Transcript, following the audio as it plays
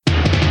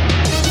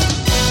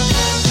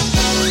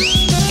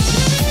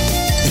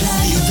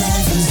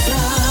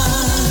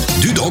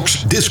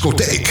Dudoks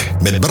Discotheek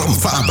met Bram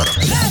Faber.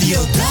 Radio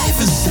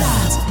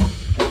Duivenstraat.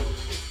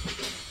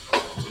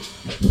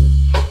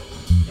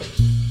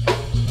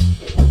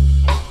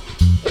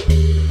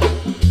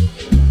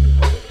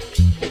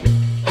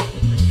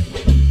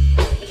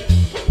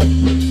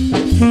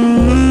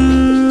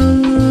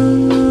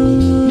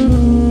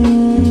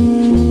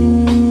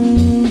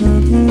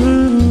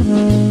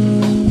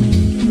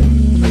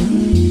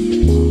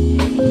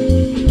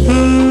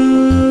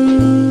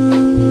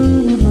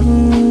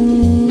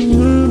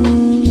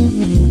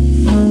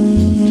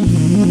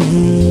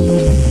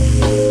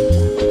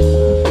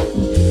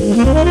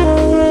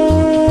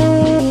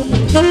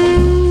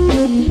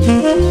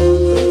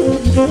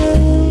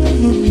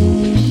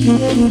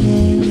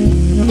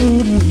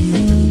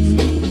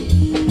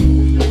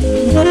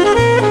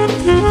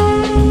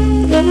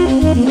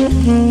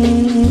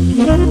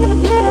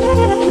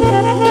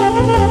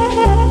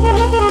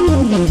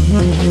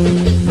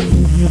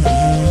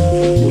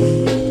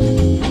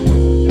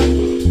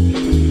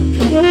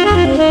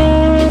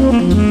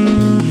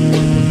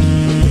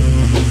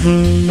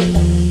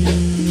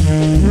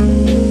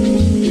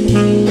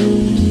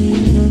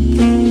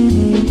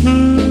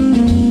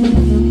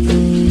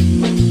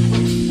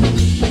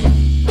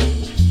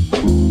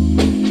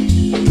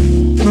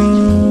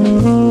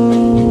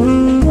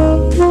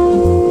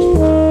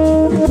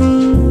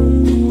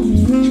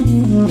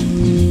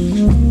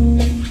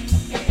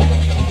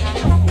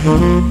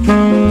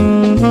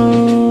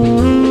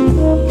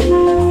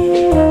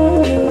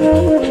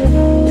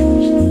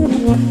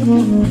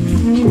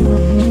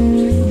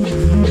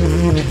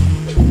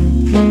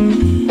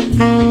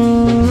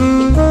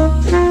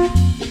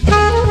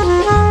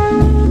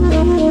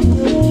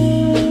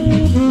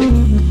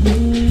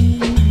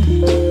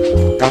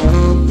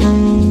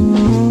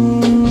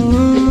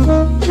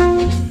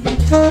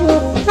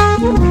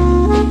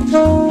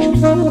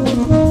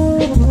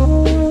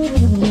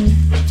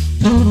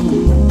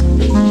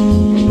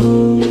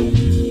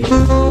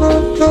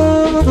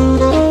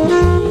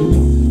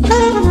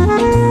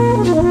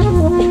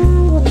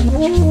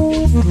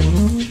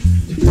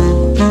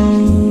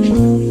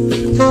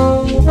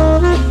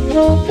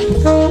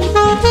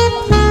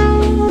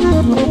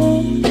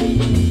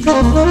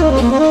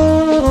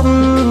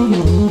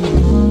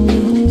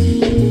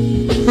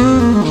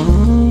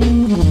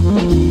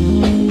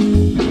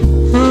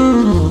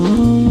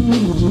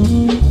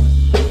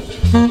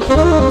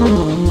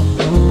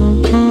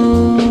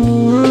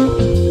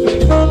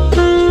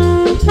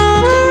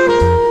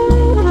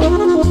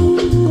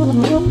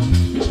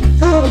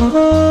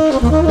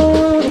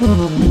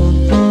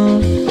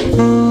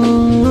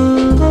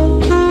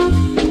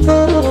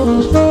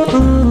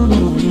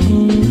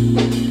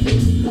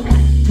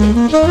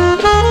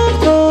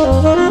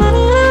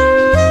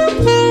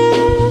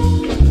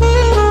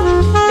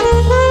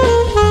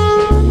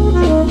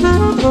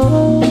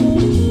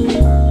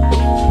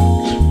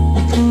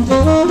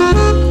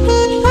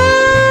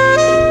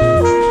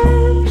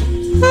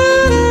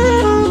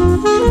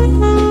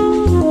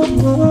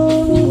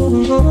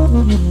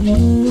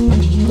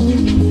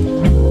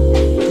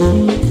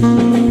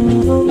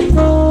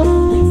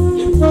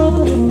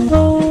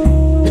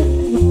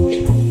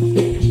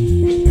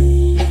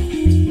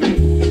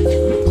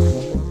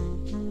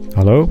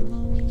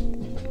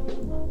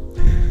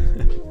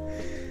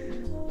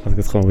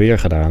 Weer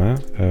gedaan, hè?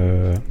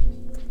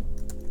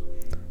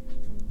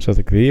 Zat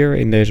ik weer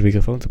in deze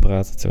microfoon te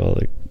praten terwijl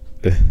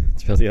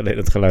hij alleen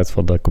het geluid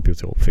van de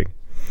computer opving.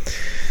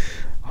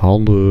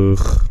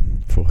 Handig.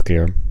 Vorige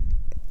keer.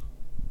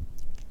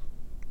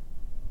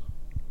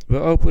 We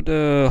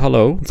openden...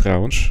 Hallo,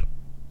 trouwens.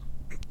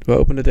 We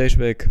openden deze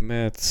week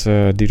met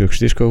Dudoks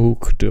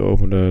Discohoek.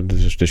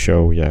 Dus de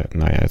show,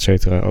 et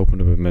cetera.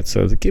 Openden we met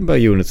de Kimba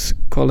Unit.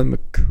 Colin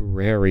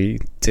McCrary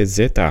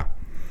Tizeta.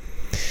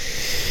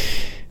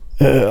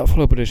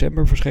 Afgelopen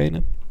december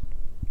verschenen.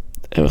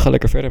 En we gaan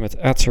lekker verder met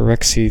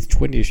Ataraxy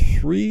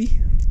 23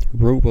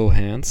 Robo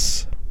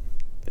Hands.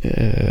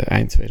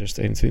 Eind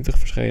 2021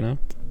 verschenen.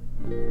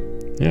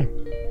 Ja.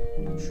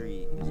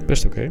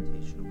 Best oké.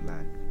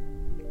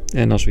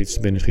 En als we iets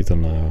binnen schiet,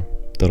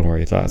 dan hoor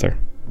je het later.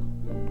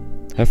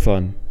 Have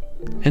fun.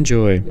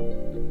 Enjoy.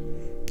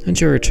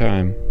 Enjoy your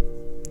time.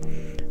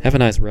 Have a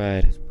nice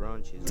ride.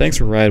 Thanks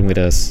for riding with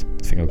us.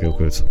 Dat vind ik ook heel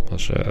goed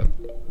als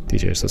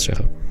DJ's dat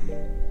zeggen.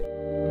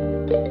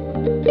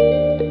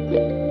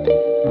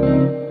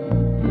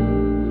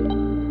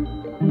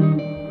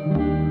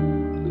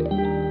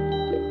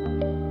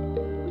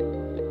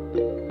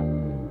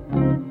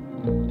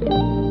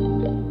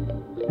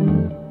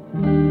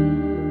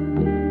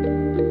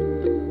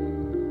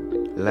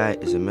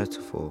 Light is a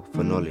metaphor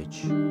for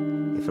knowledge.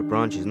 If a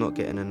branch is not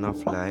getting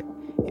enough light,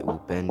 it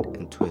will bend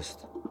and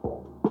twist.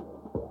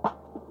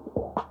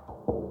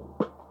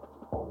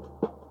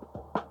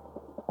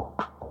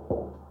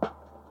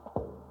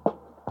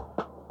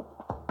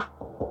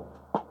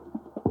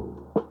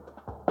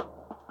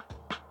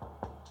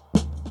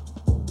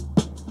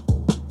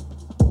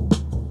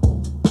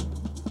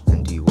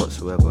 And do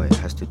whatsoever it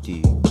has to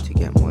do to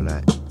get more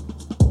light.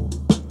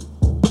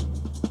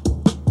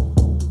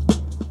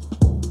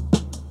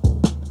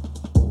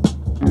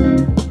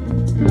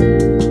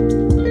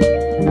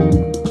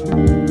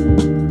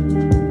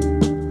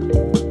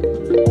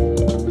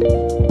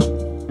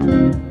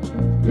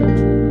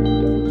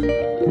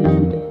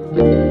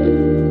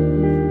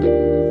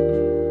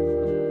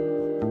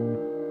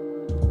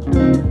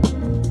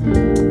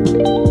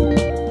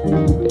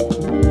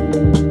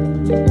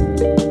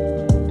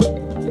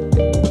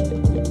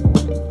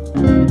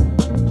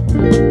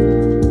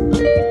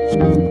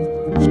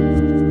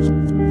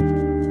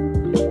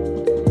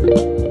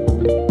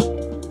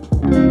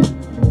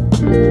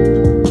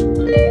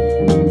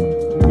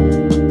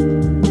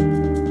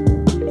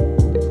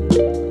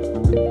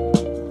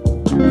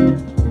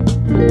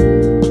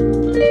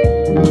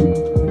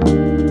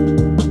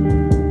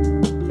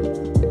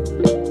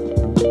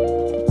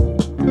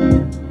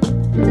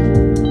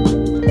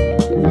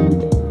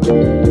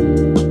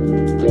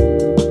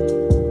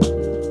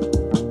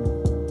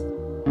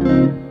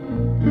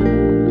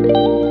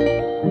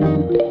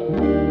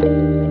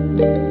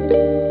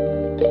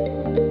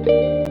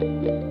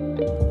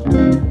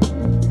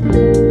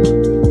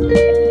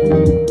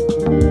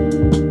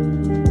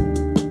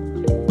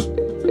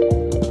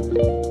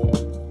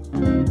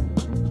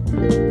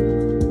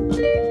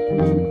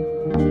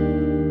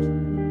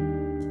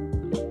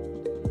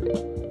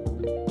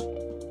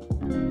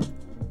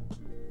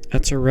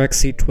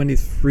 Ataraxy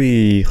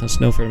 23. Gaan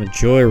snel verder met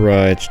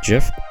Joyride.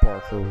 Jeff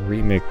Parker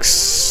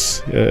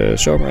remix.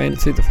 Zomer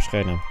 21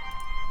 verschijnen.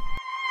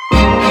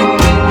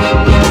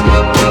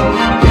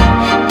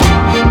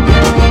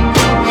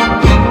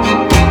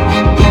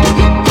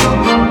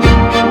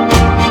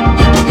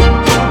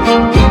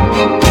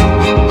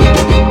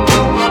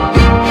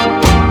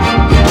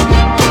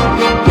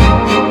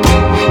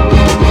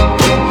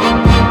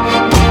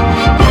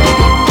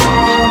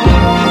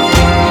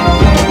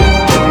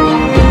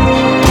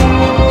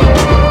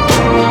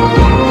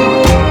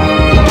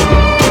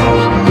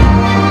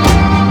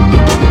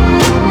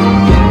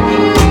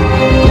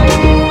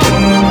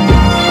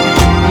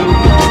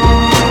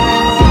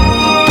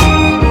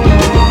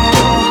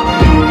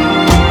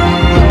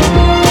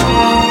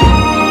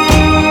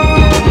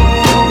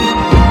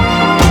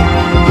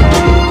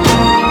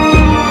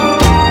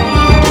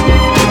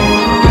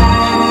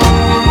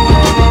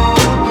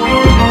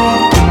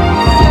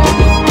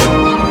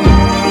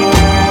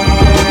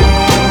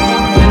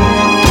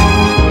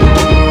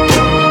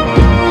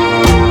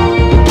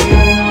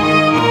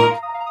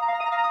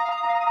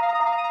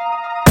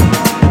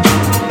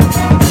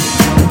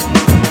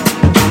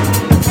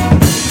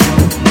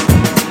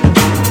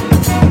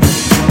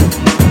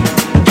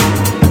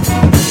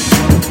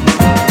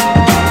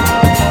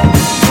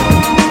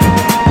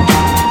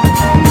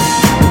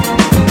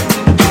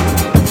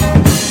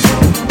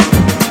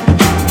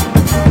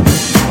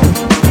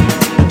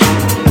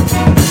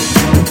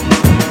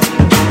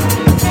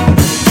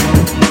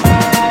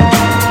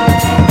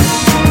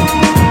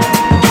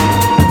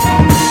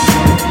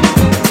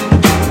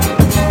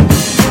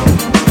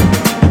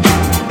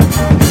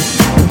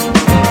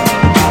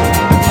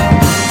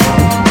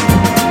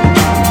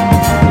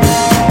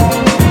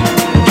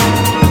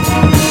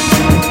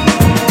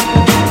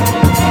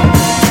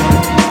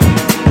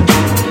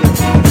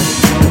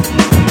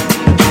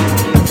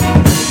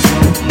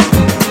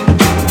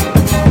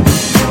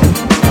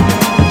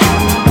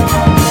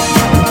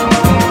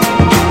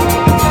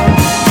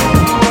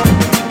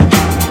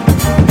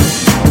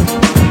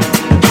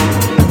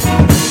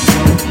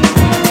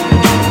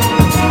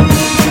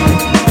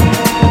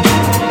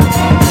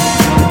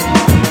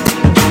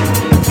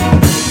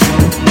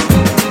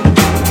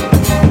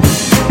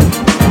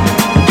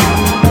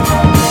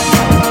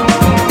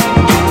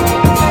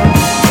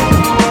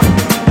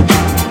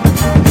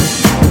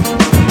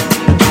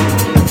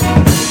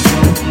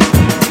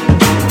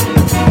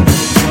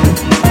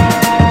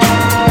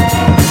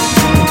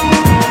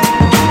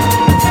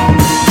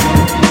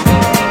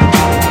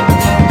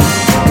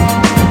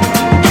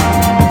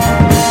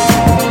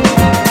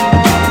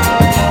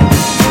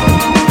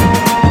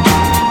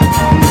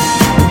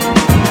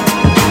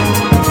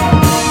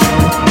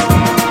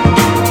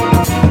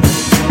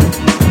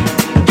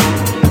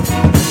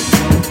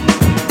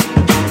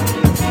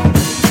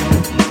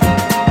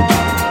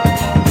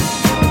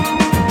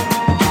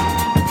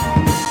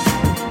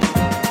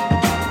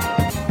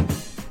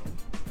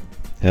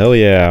 Hell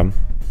yeah.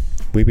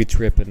 We Be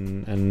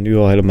Trippin'. En nu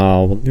al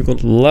helemaal. Want nu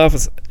komt Love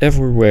It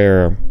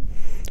Everywhere.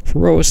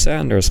 Pharoah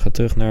Sanders gaat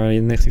terug naar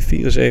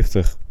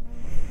 1974.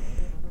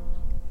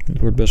 Het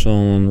wordt best wel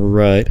een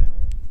ride.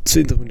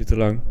 20 minuten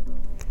lang.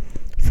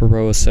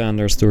 Pharoah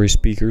Sanders door je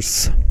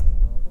speakers.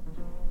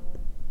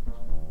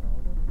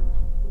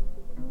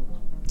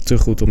 Te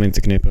goed om in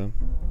te knippen.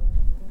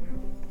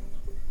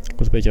 Ik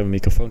moet een beetje aan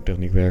mijn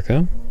microfoontechniek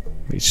werken.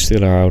 Iets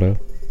stiller houden.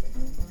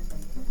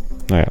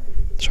 Nou ja,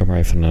 zomaar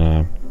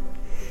even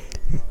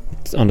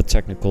aan de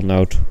technical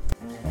note.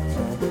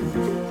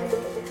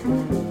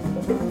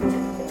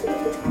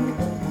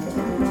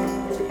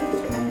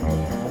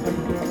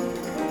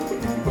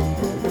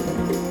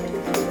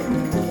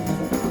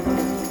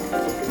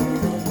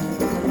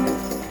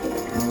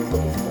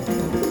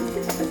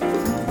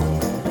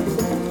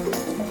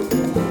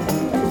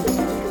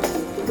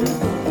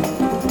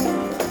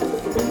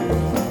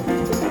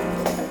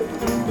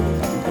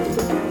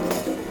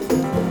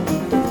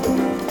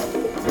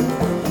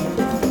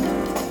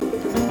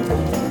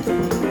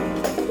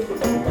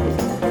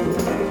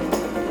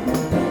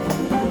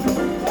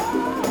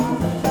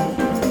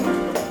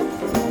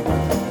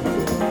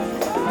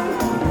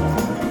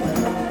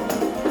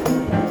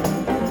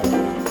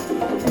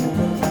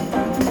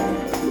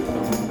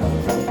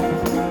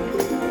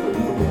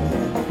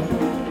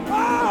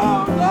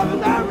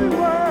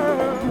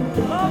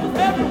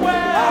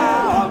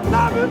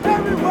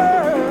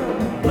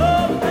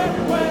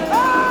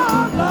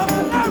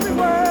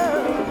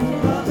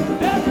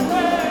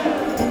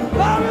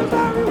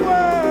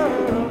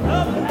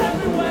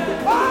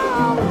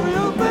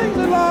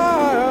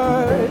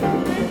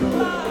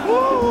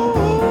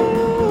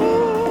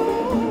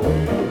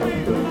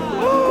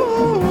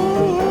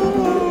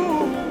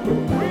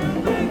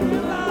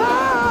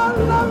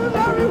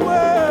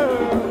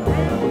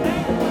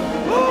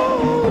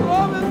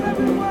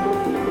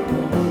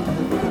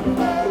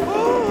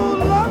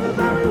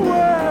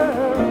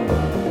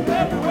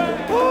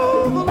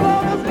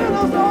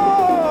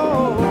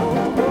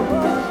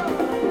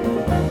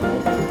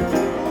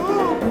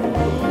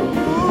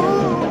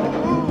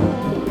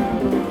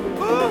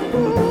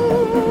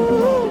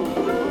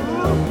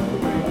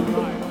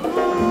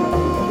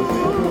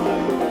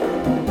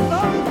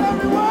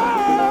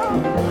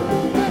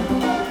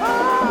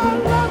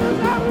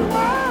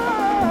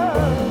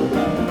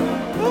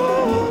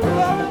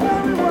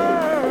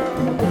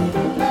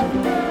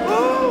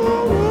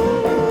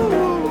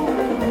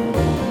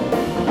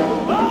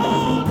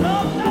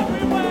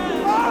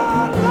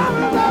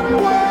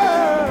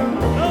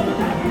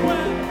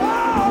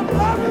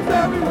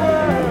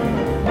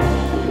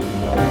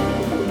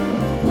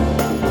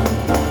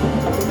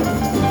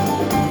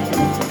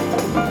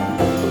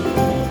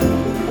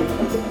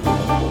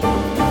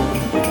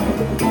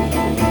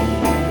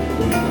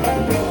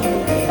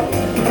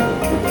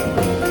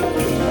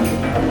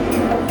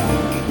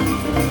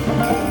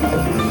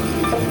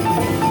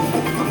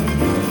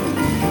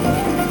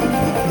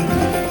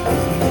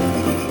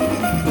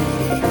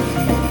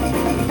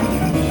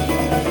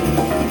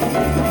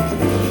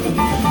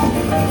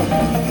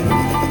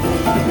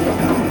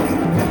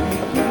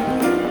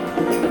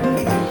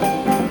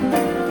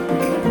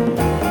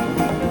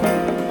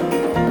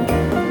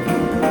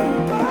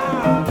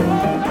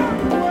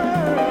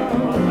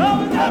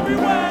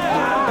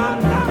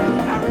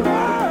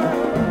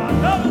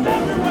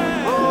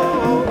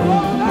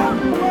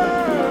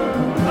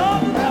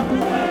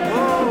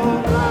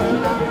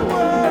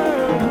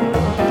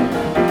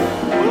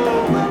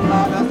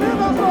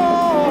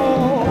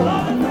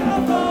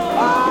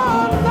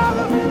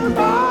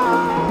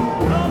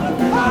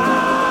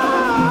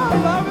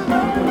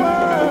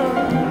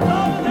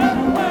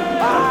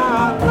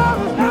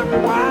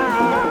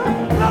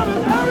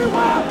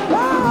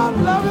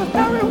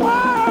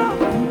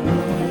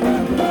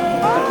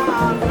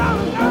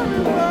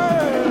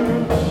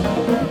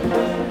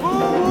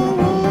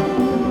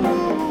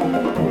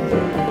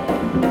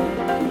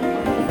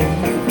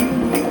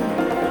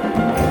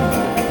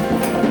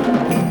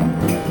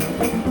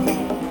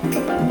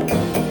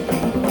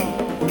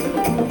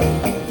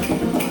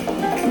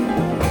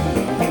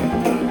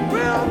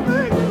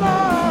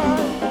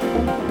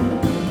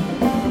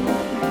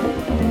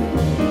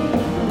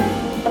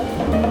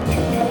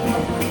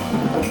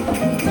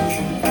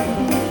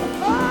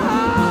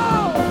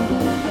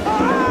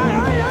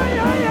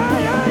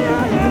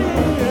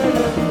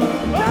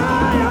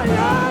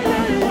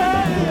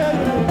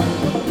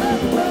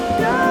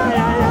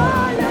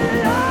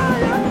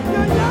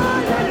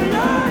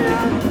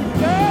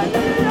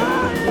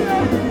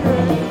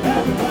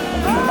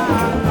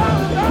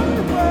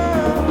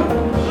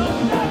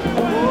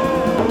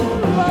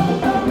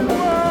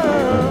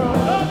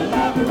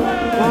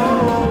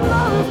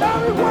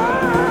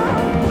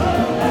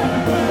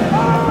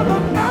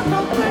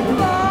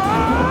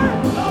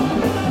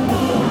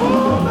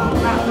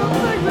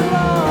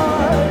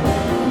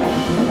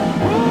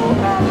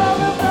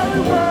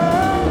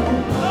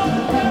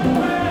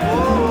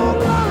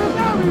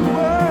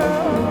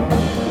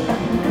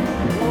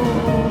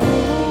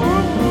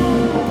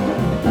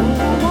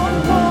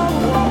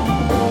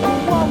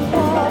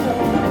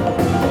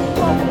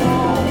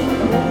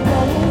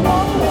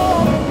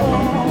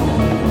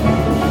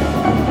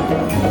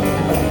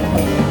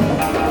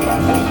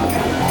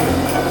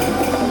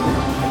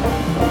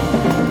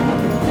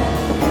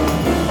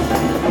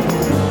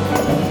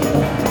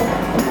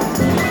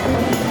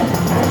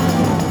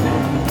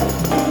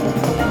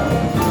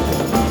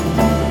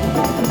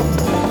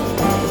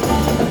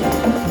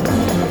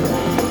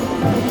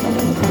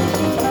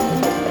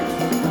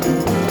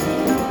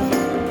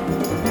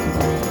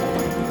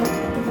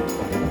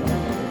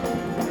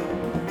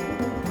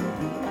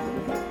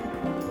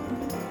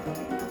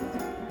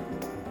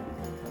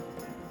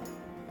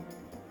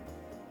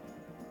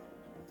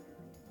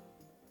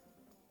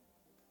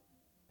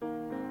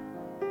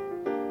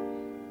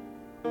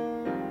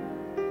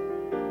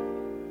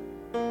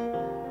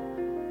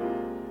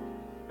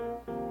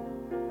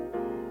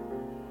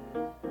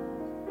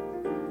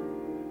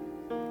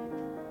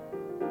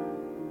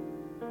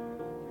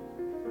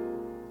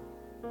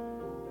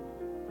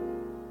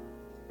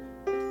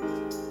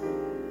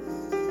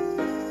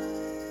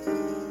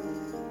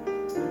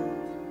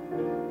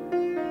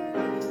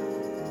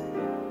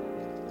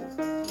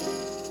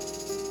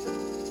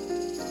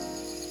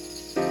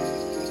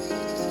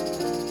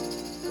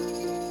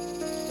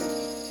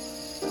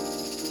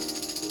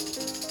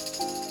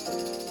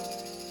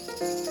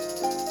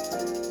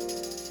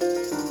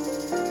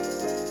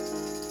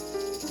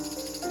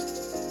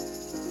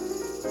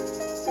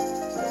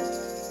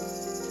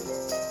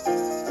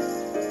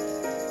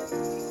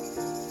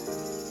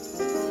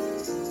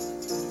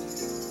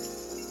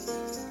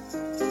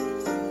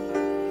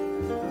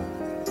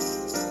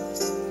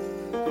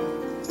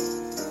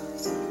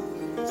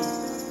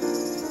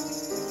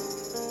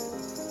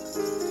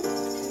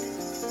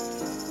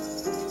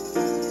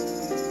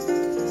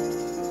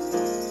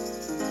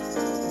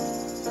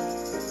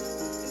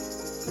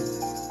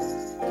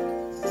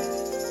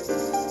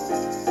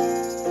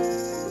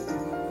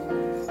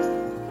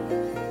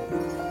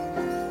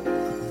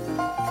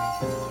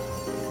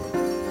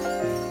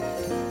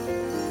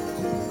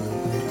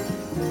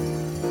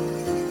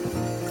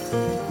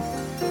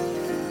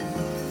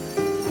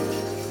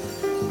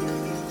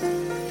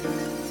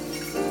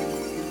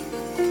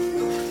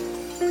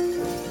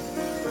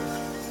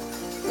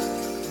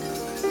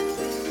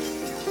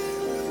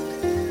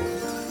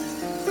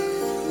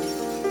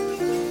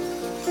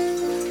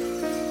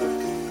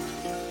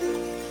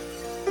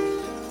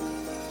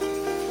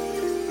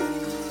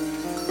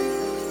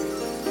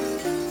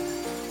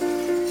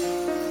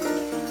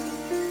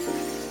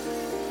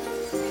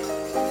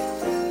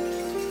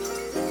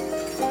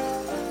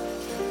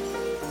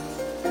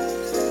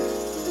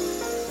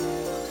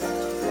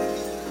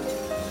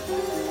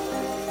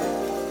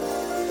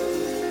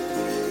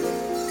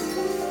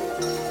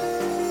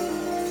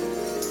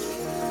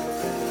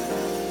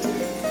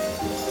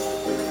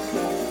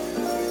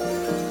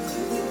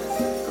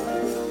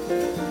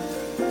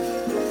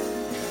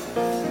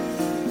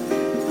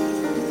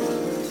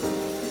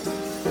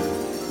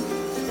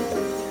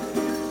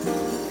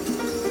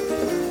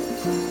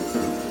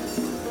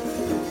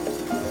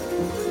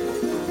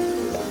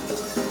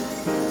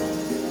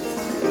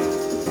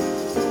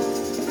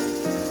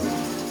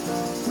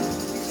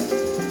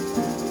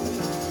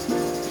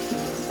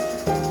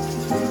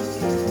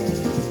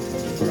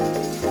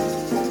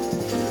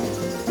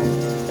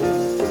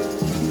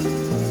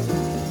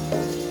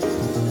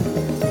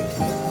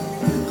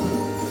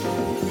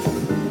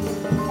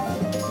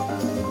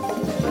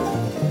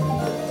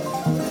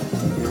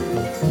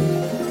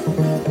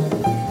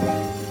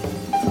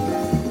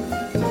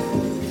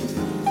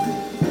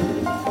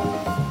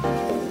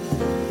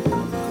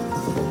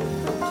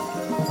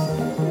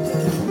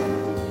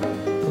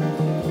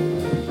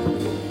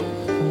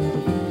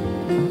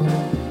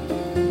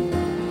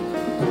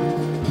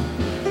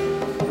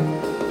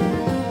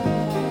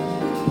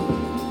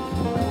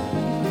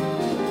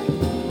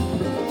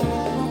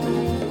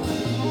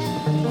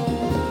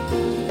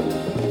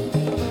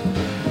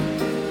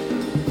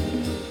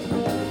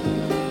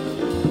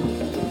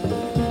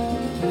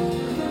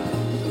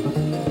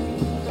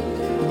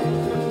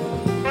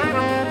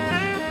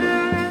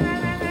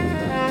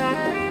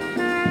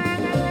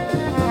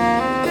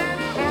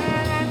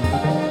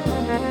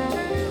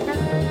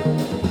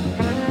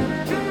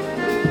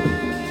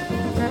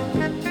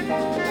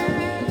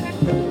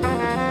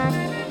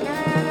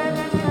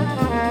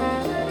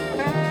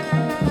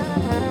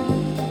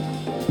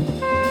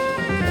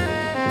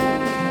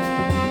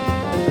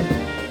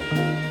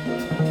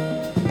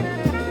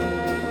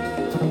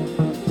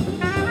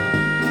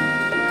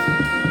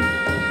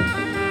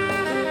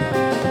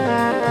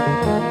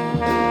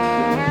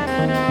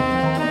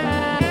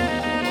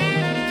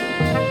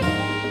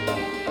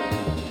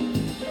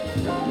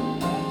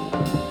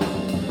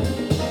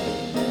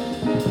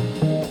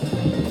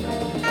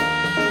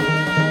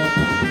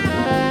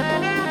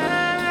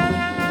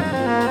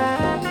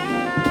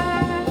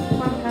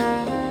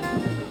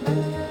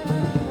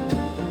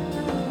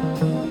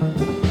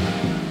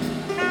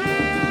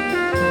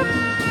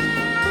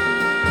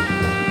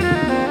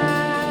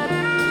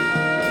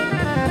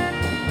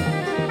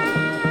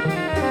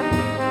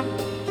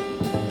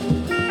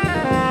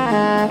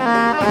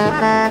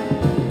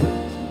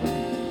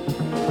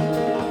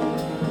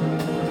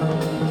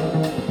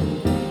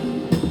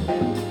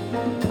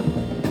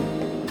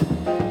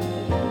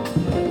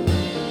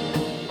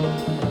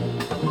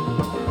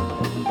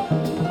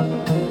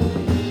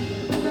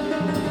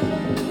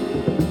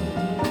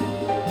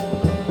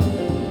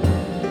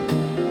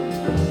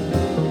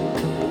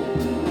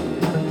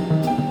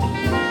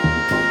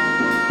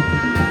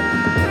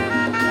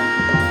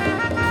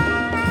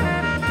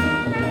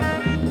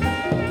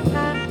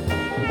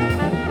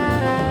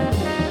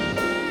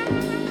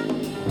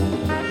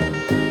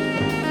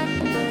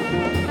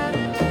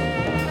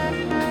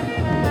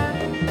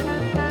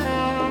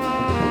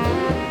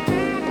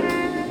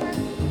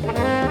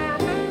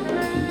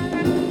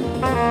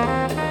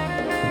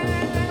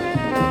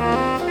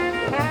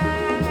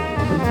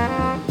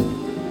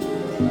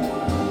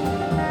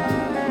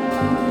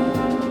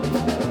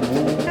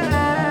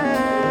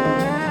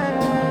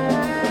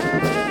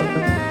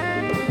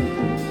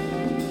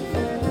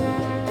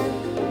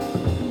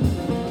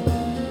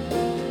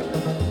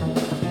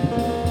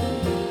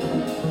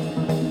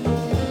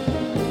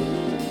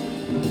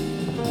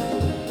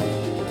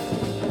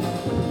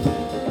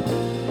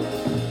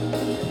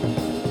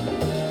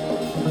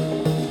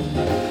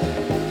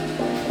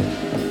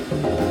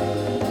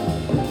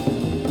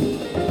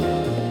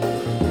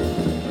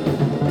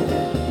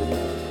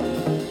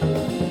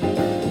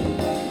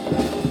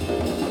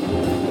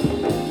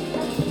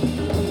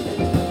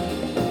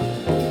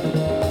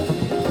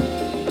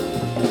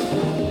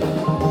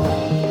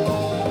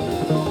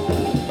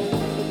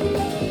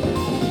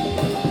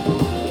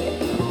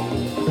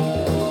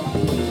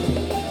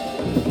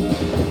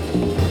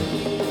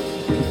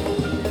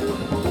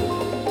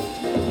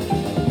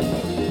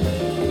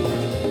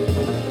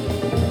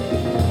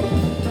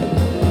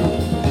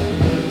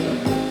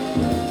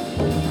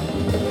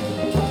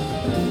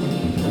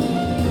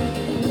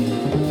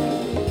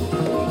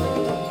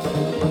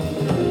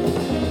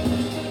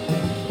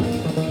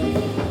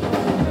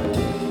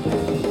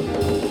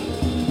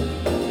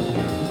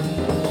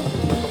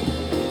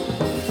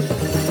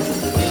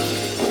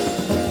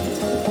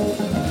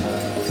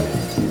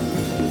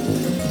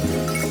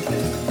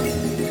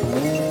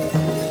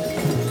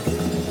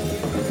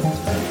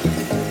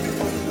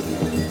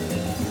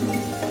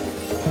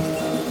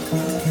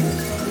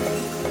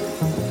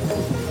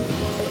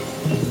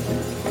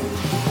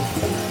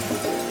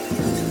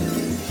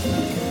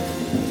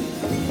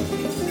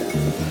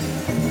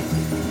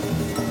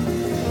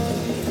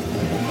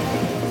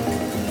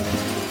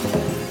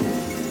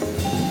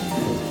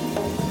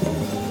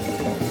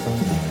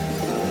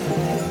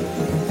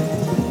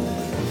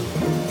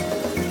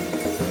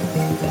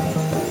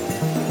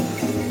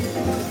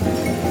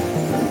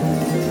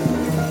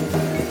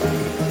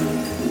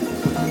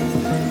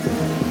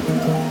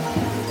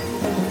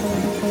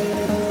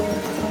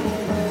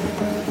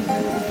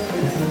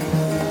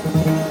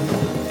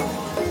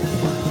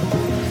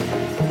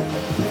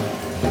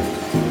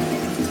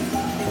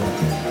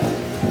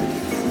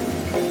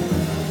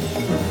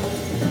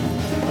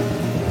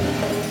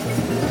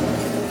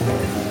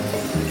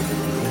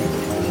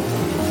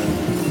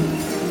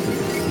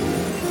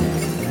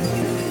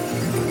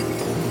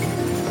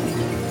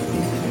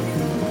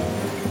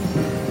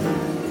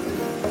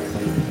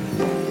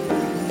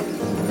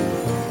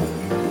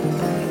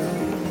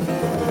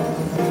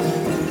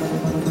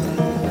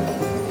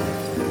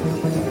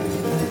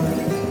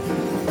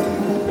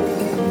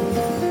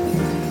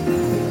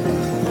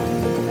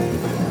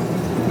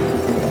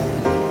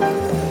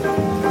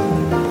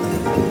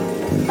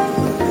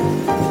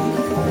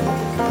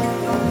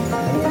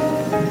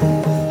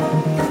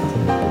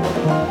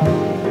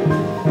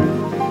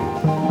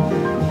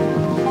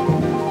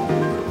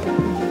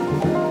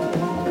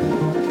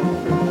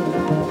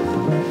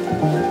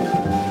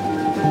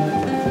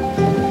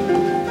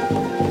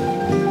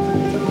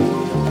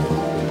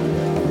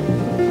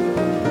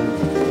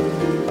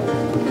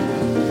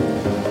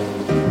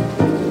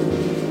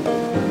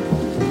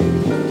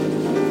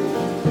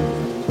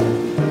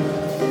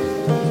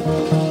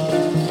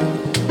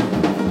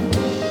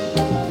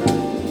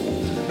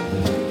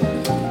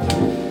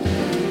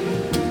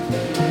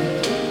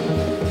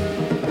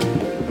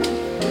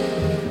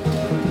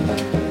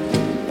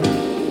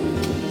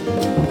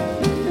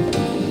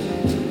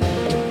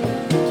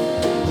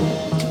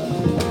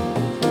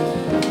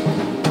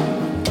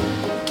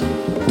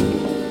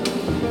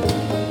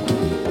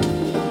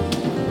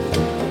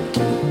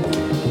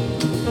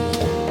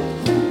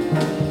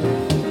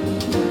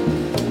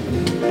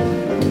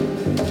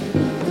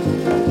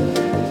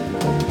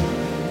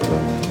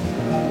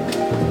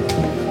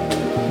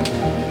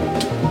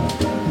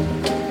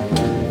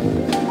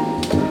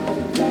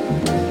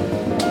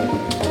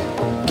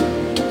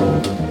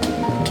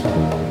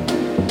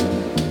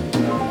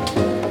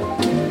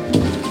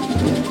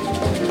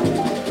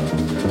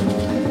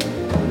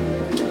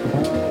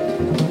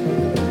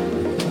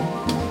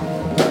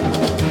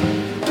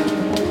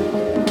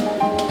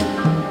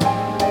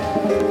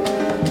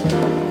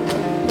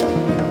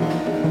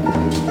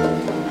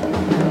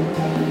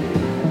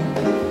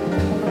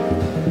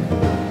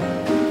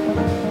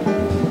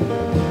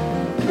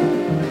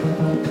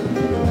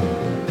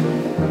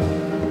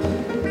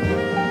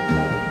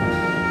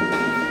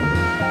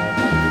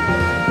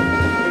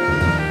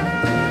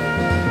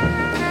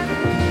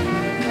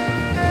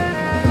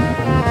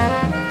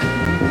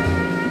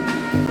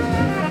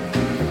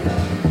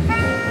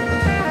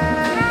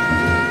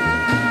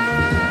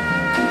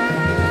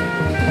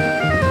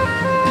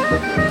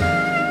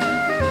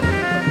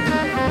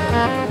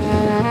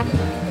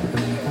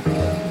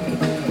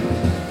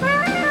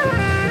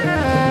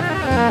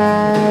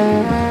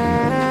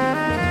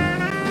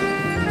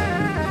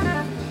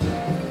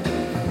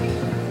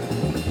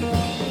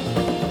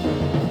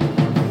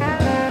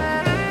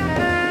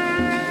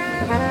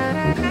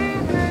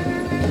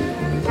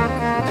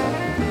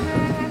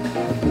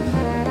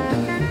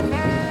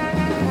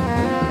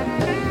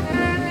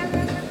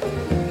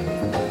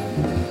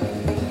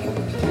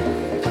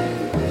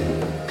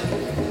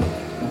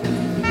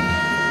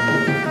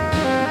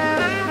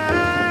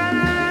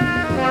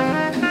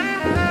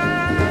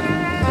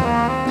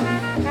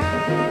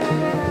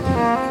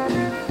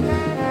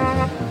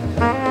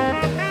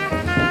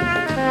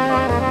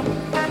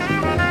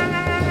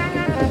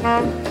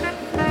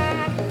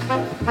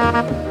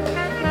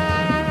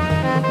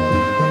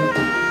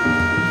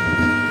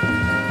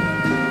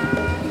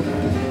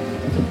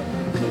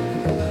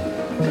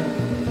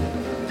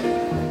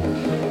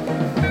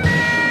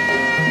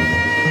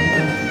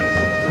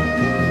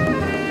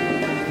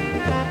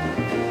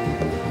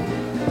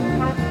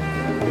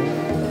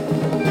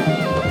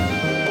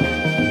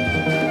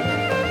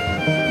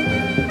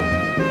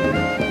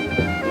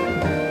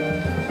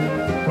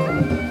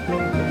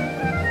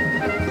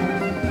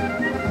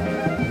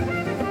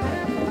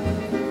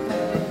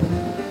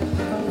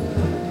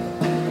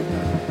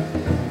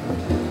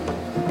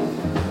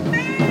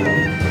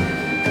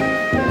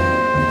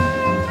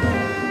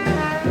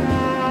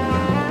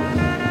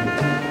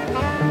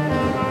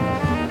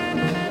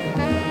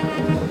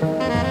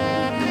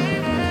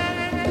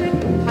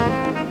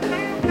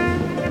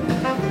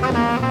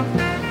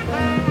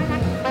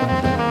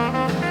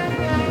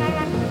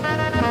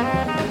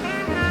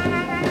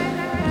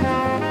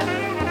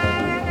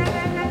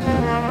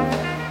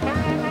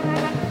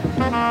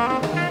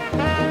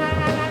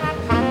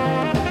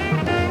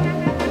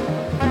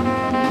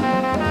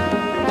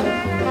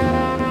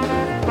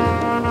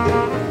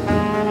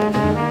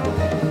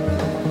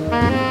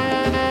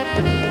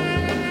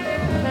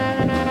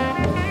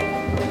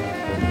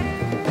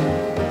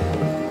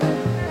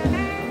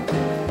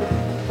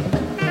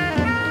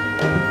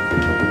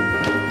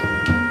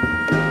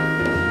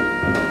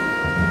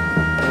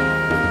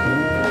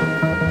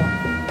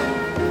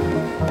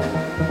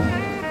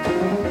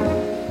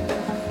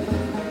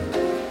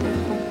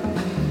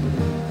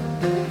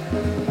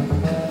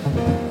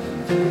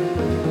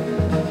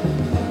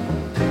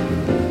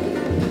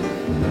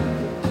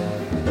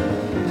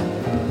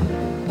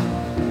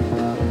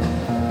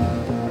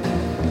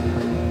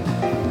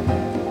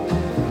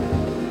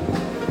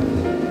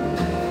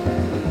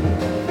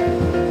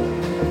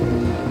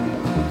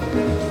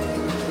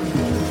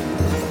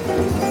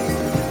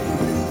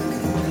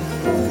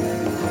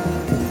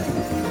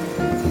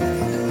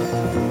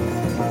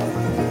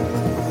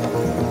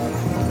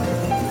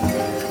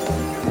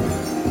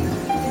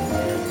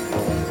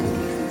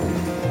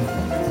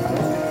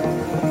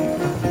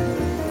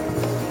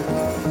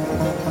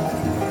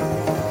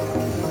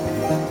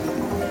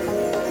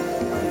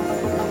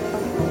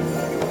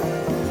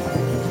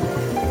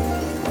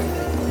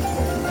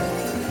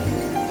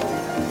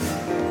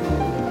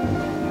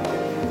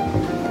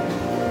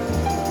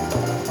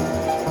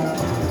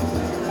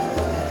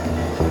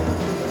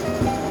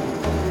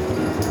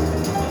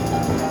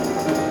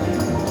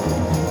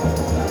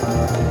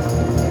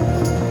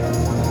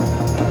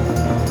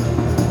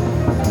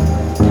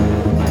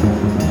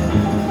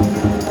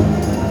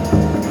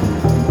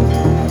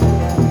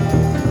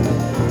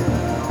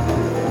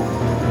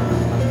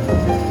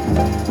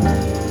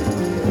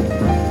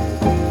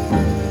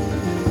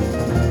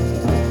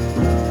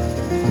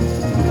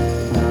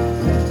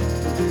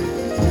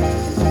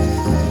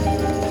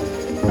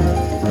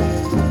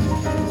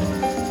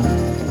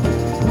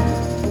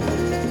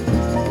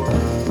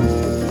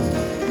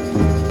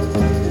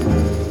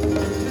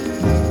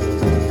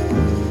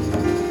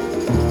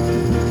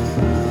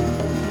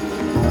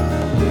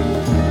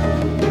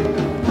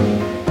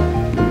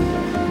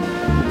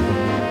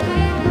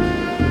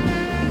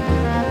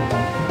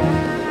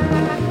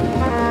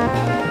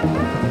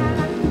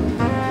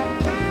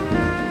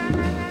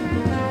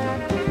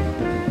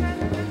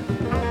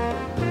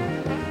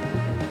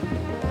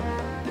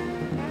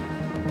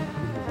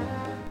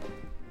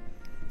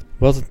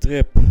 Wat een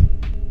trip.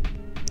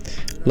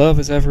 Love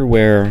is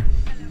Everywhere.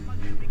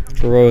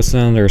 Pharoah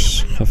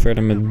Sanders. Ga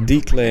verder met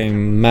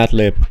Declaim,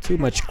 Madlib, Too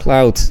Much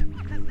Cloud.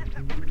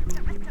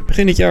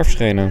 Begin dit jaar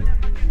verschenen.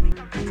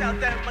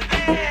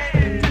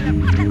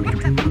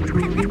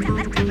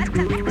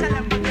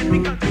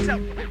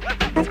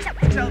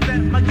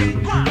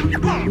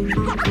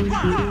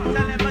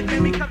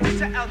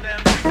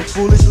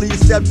 Foolishly you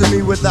step to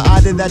me with the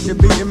idea that you're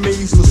beating me.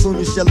 So soon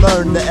you shall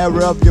learn the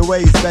error of your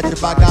ways. Betcha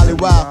by golly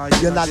wow,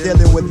 you're not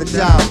dealing with the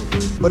job,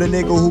 but a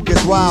nigga who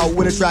gets wild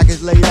when a track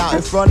is laid out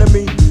in front of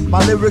me.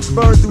 My lyrics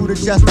burn through the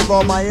chest of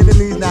all my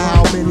enemies. Now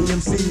how many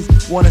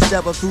MCs wanna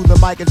step up to the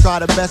mic and try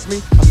to best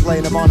me? I'm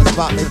slaying them on the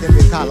spot, make them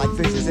get caught like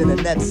fishes in a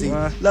net sea.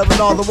 Loving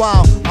all the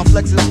while, I'm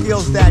flexing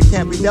skills that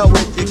can't be dealt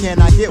with. You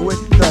cannot get with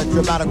the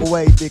dramatical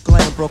way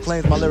Declaim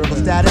proclaims my lyrical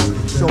status.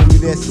 Showing you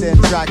this 10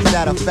 tracks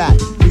that are fat.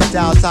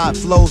 Freestyle type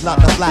flows,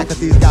 not the flat, cause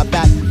these got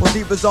back. When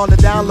deep is on the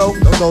down low,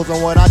 no goes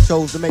on what I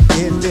chose to make the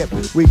hit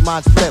dip. Weak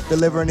minds flip,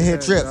 delivering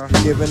hit trips.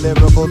 Giving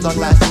lyrical tongue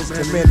lashes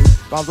to many.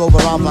 Rhymes over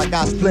rhymes like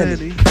I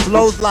plenty.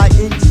 Flows like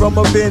ink from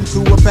a pen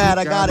to a pad,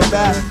 I got it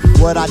bad.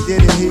 What I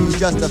didn't hear, you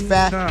just a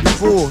fat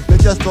fool. They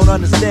just don't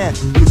understand.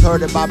 You've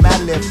heard it by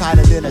Madlib,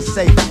 tighter than a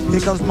safe.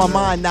 Here comes my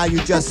mind, now you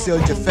just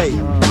sealed your fate.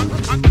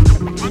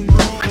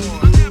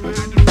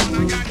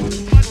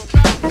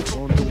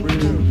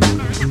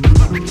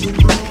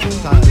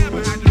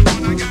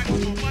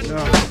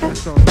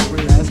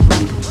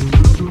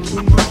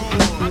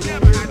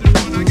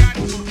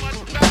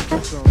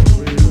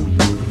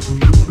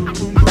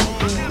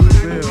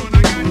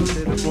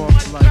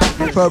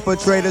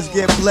 Perpetrators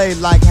get played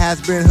like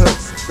has-been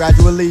hooks.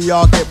 Gradually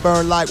y'all get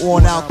burned like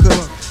worn-out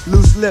cooks.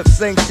 Loose lips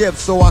sink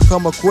ships, so I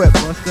come equipped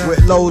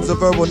with loads of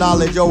verbal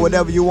knowledge or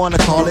whatever you wanna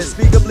call it.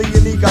 Speakably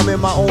unique, I'm in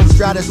my own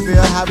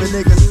stratosphere, having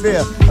niggas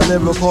fear a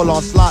lyrical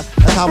onslaught.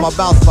 That's how my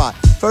bout spot.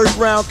 First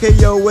round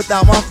KO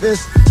without my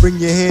fist. Bring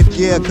your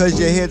headgear, cause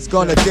your head's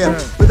gonna dip.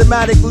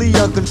 Rhythmatically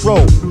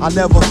uncontrolled, I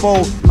never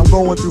fold. I'm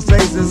going through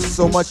phases,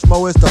 so much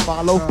more is to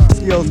follow.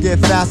 Skills get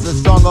faster,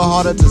 stronger,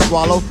 harder to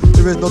swallow.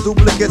 There is no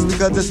duplicates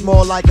because it's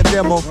more like a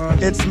demo.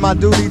 It's my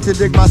duty to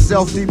dig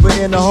myself deeper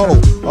in a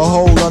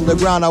hole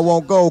underground I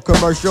won't go.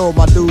 Commercial,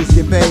 my dues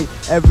get paid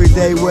every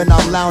day when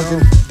I'm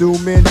lounging.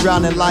 Doom men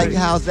drowning like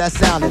how's that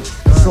sounding?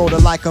 Sorta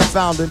like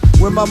confounding.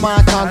 When my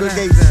mind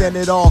congregates and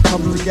it all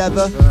comes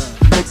together.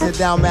 Mix it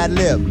down,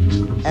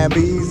 Madlib, and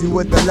be easy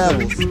with the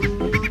levels.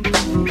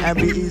 And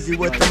be easy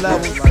with the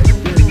levels.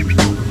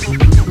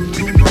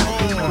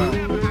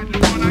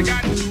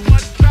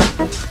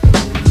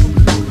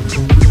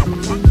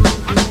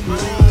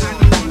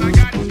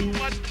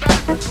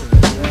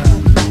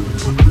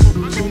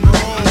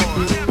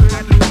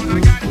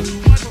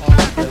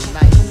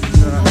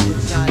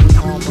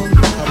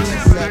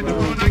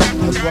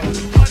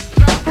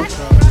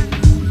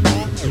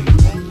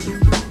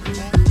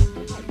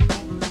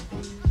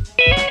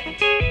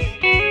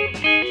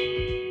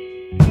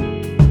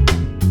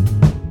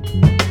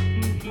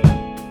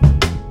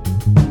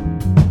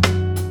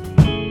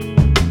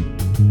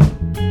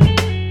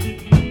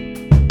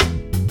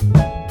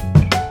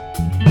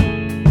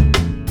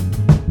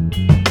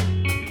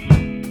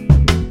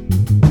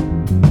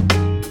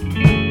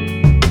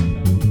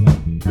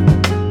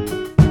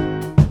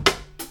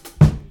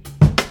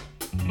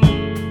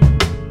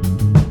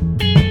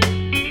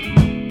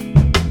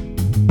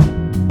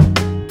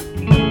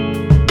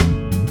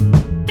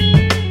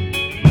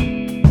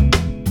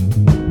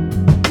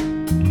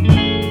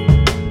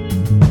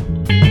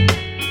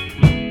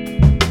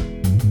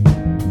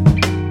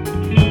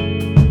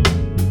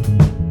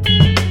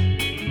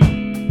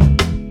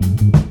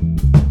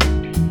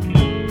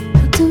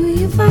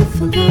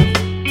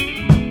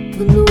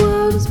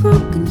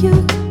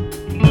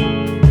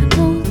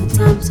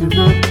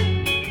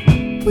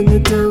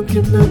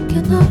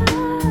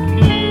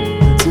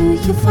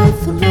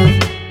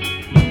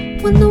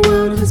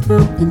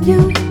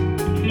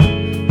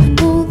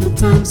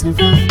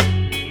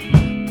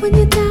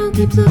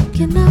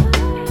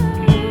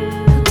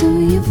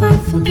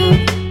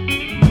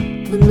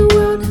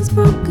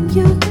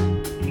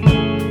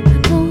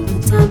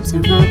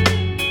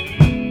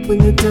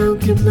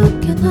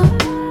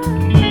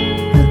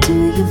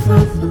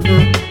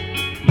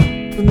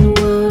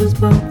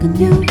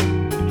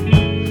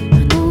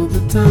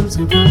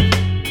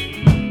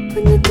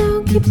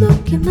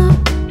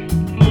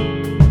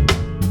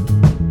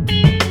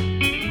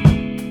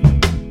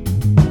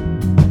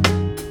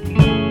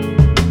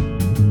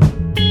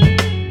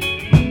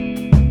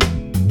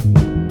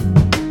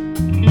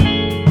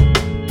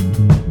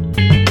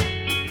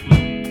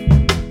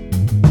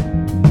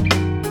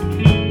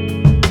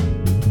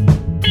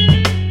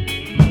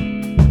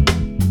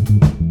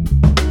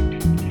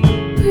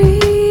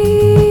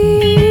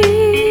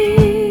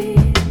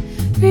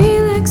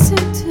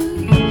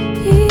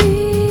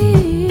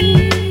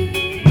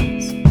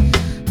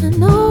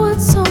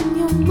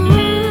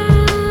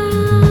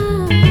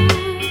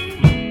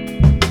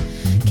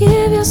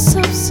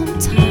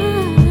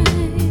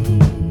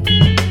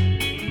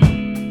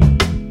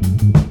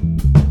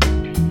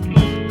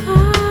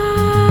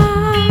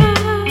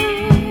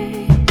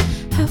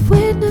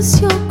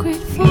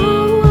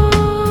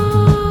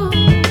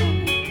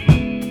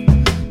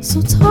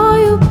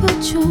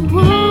 the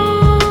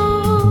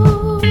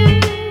walls,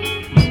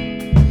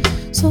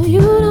 so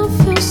you don't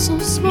feel so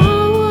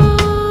small.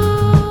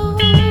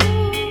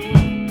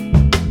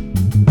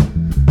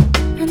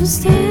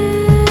 Understand,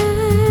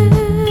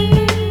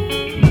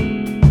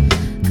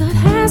 God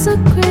has a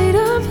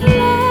greater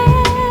plan.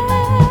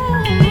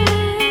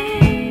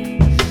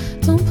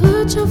 Don't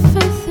put your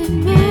faith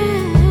in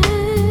man,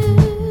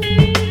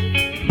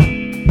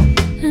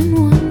 and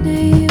one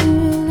day you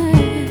will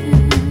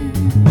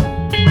land.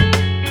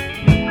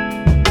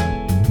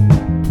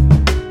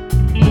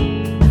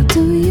 How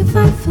do you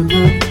fight for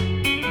love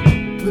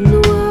when the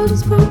world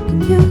has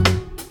broken you?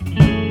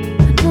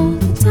 I know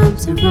the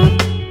times are rough.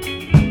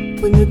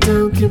 When you're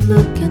down, keep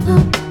looking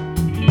up.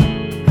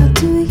 How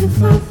do you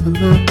fight for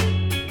love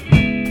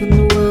when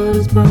the world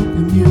has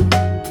broken you?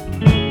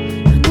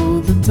 I know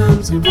the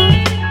times are rough.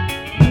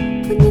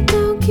 When you're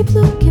down, keep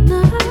looking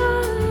up.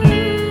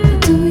 How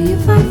do you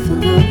fight for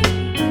love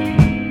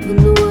when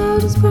the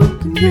world has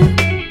broken you?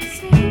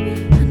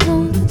 I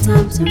know the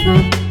times are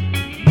rough.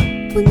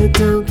 When you're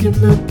down, keep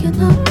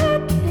looking up.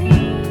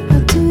 How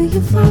do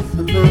you fight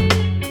for love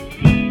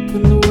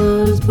when the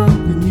world has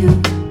broken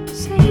you?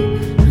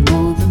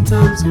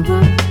 Times are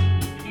rough.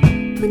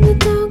 When you're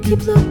down,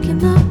 keep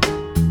looking up.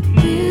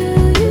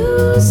 Will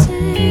you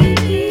save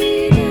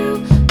me now?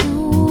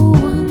 No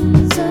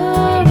one's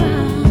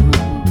around.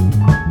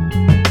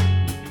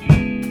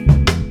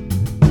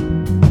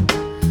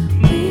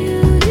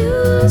 Will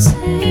you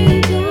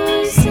save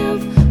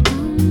yourself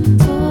from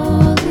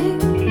falling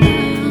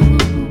down?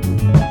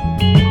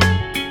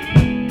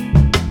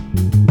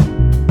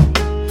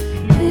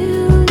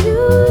 Will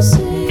you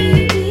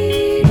save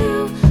me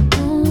now?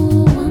 No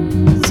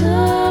one's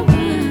around.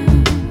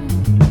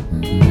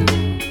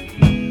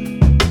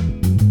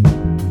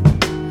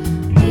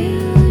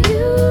 Will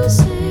you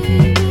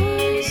save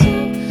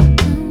yourself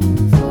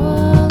from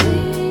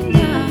falling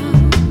down?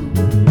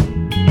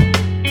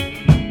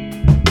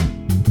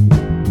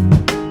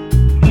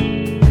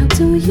 How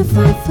do you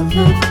fight for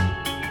love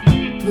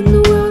when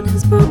the world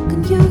has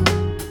broken you?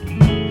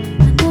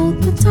 I know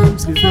the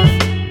times are rough.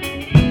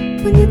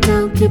 When you're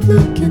down, keep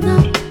looking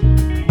up.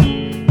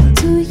 How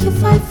do you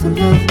fight for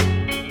love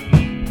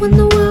when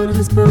the world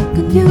has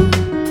broken you?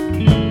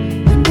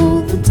 I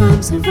know the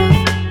times are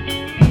rough.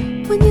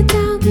 When you're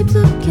down, keep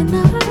looking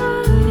up.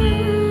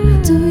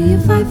 Do you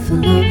fight for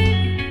love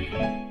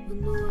when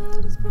the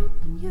world has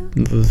broken you?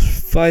 The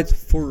Fight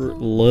for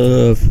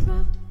Love.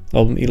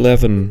 Album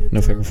 11,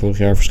 november vorig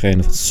jaar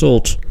verschenen van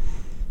Salt.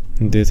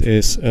 Dit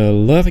is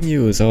Loving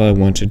You Is All I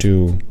Want To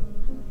Do.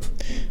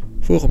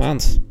 Vorige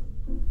maand.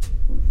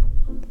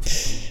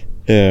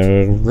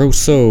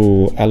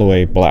 Rousseau,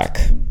 Aloe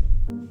Black.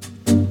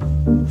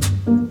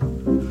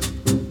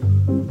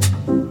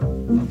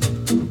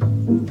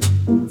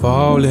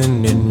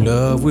 Falling in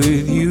love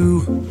with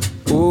you,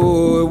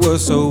 oh, it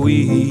was so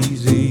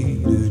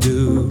easy to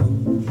do.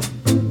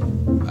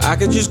 I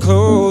could just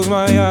close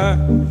my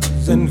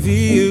eyes and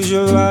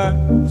visualize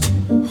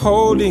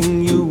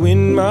holding you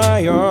in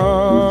my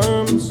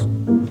arms.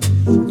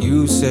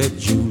 You said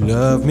you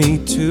love me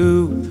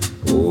too,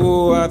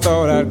 oh, I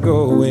thought I'd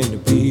go into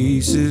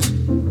pieces.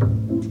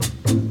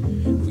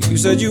 You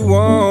said you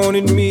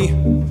wanted me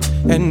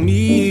and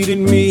needed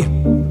me.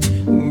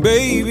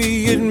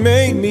 Baby, it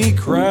made me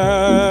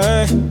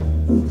cry.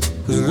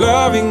 'Cause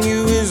loving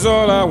you is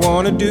all I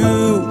wanna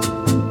do.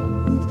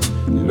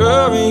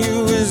 Loving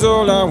you is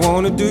all I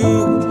wanna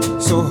do.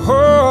 So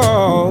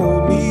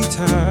hold me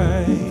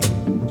tight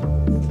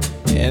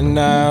and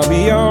I'll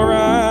be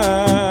alright.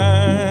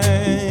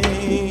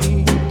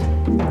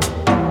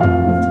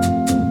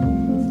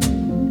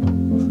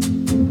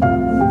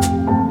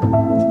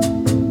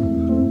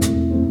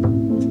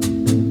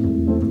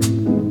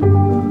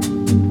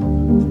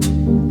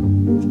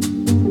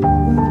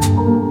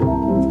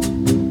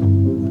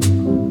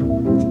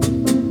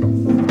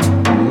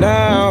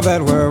 Now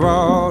that we're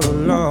all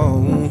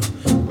alone,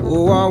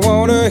 oh, I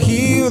wanna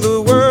hear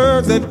the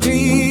words that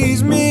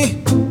please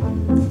me.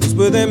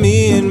 Whisper them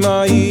in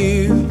my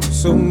ear,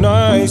 so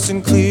nice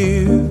and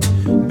clear.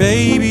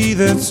 Baby,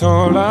 that's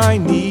all I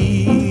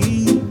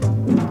need.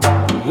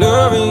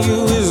 Loving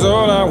you is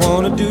all I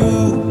wanna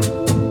do.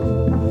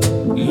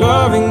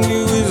 Loving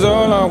you is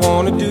all I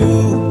wanna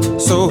do.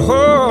 So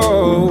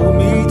hold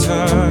me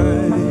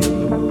tight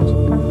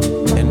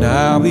and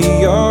I'll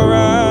be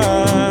alright.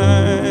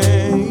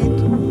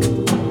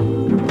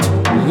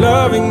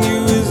 Loving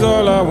you is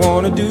all I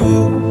wanna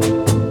do.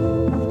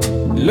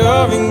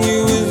 Loving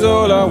you is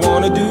all I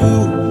wanna do.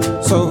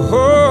 So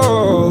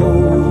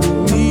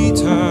hold me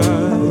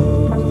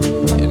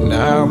tight and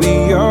I'll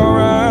be alright.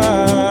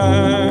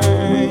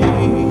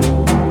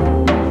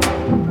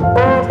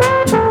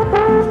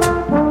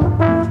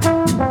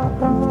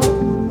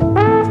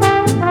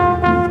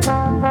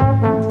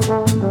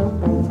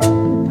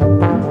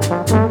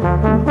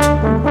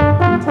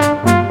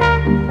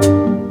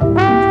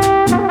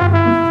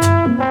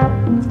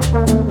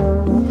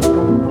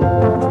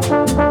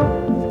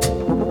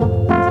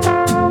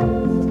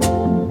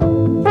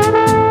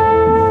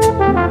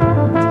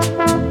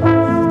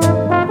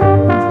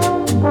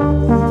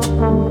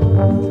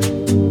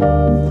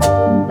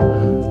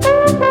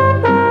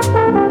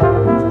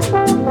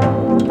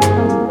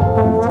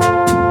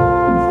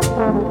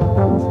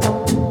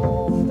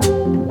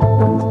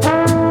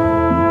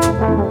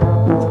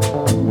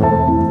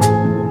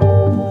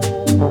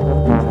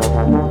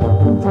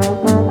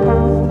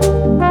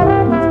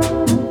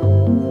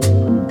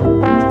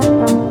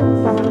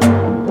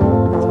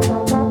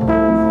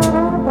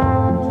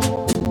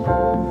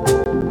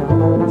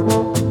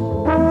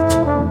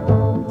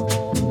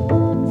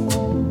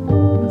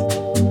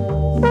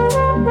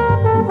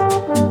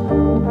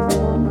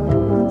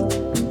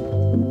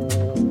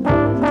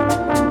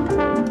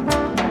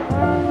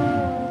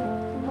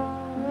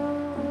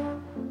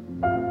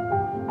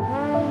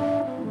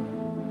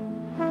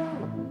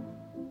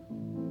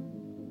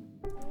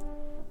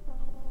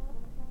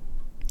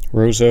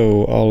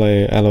 Roseau,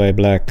 Aloe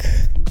Black.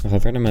 We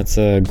gaan verder met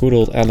Good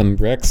Old Alan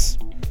Brax.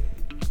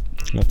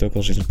 Loopt ook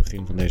al sinds het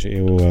begin van deze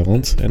eeuw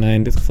rond. En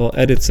in dit geval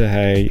editte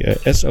hij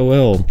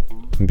SOL,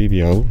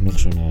 BBO, nog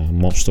zo'n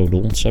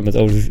mastodont, samen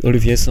met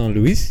Olivier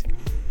Saint-Louis.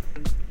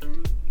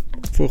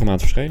 Vorige maand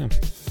verschenen.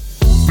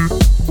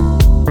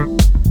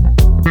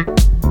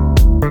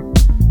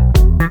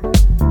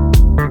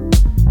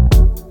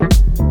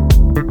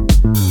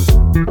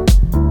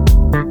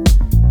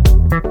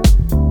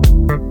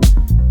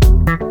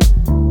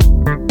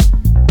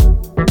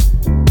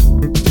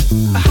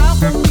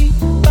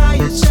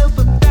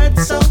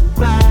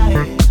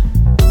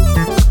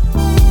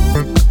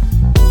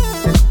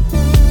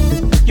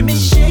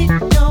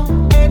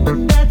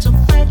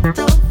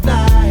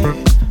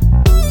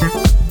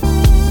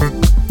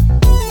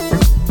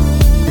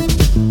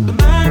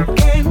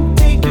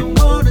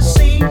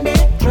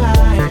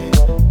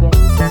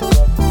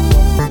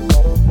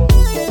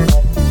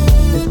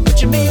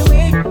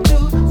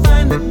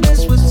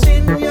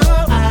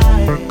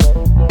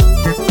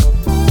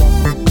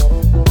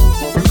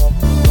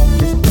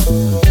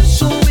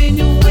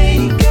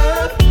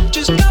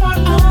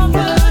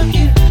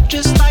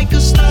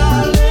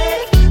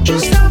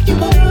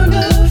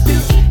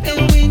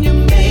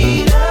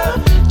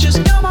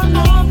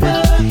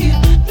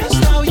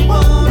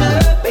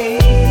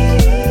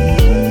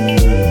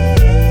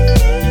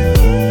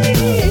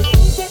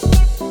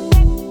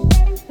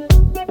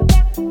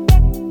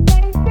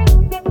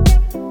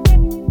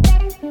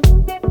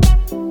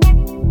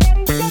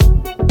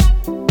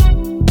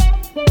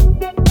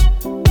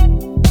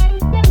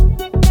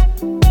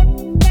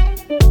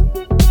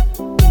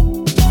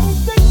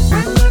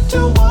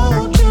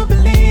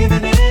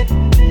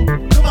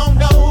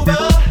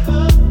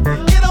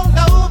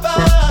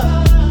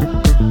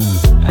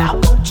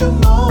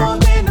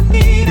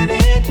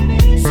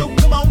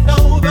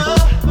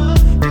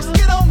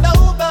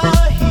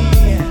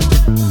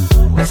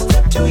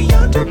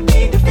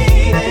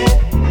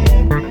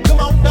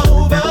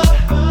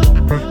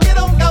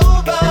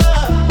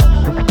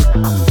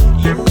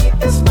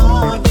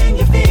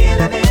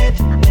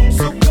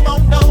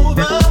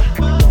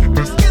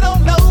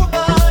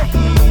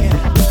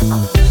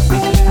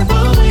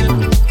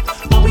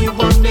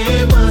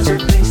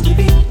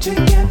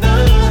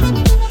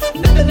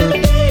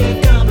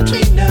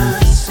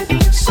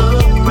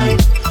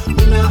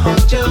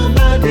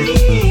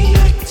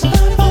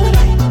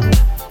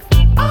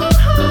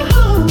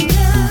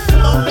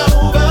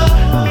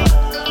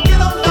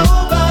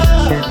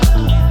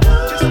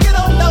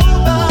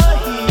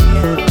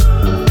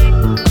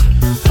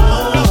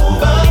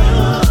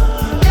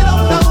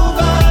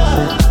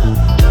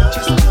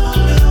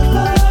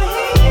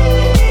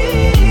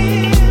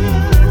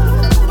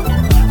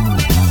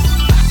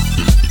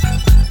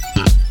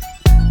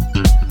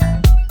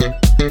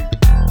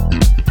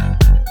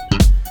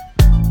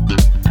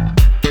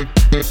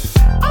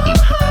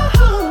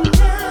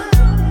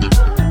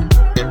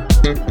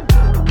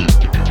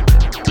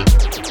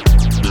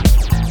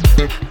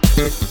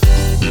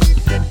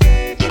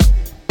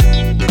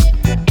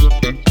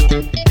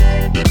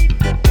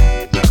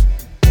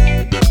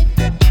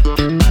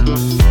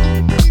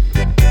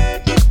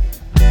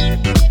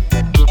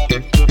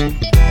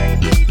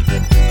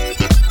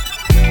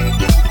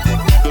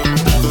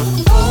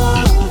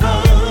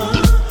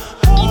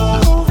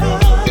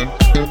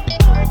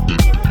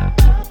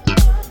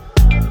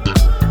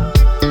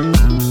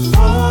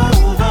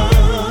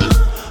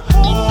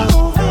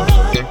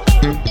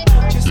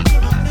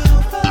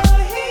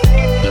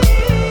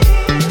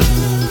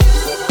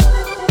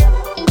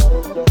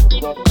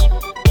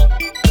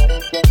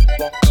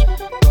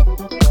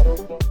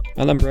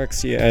 Alan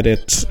Brax, die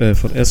edit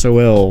van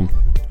SOL.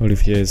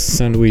 Olivier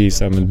Saint-Louis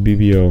samen met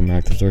BBO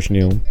maakt het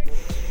origineel.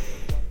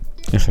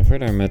 En ga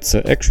verder met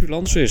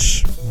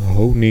Exulansis,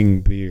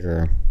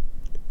 Honingbier.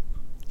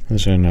 Dat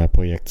is een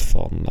project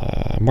van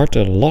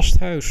Marten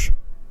Lasthuis.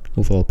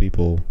 Hoeveel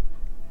people?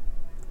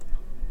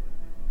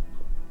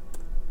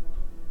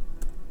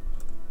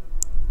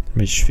 Een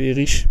beetje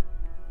sferisch.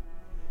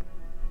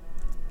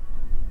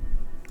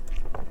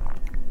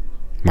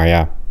 Maar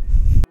ja.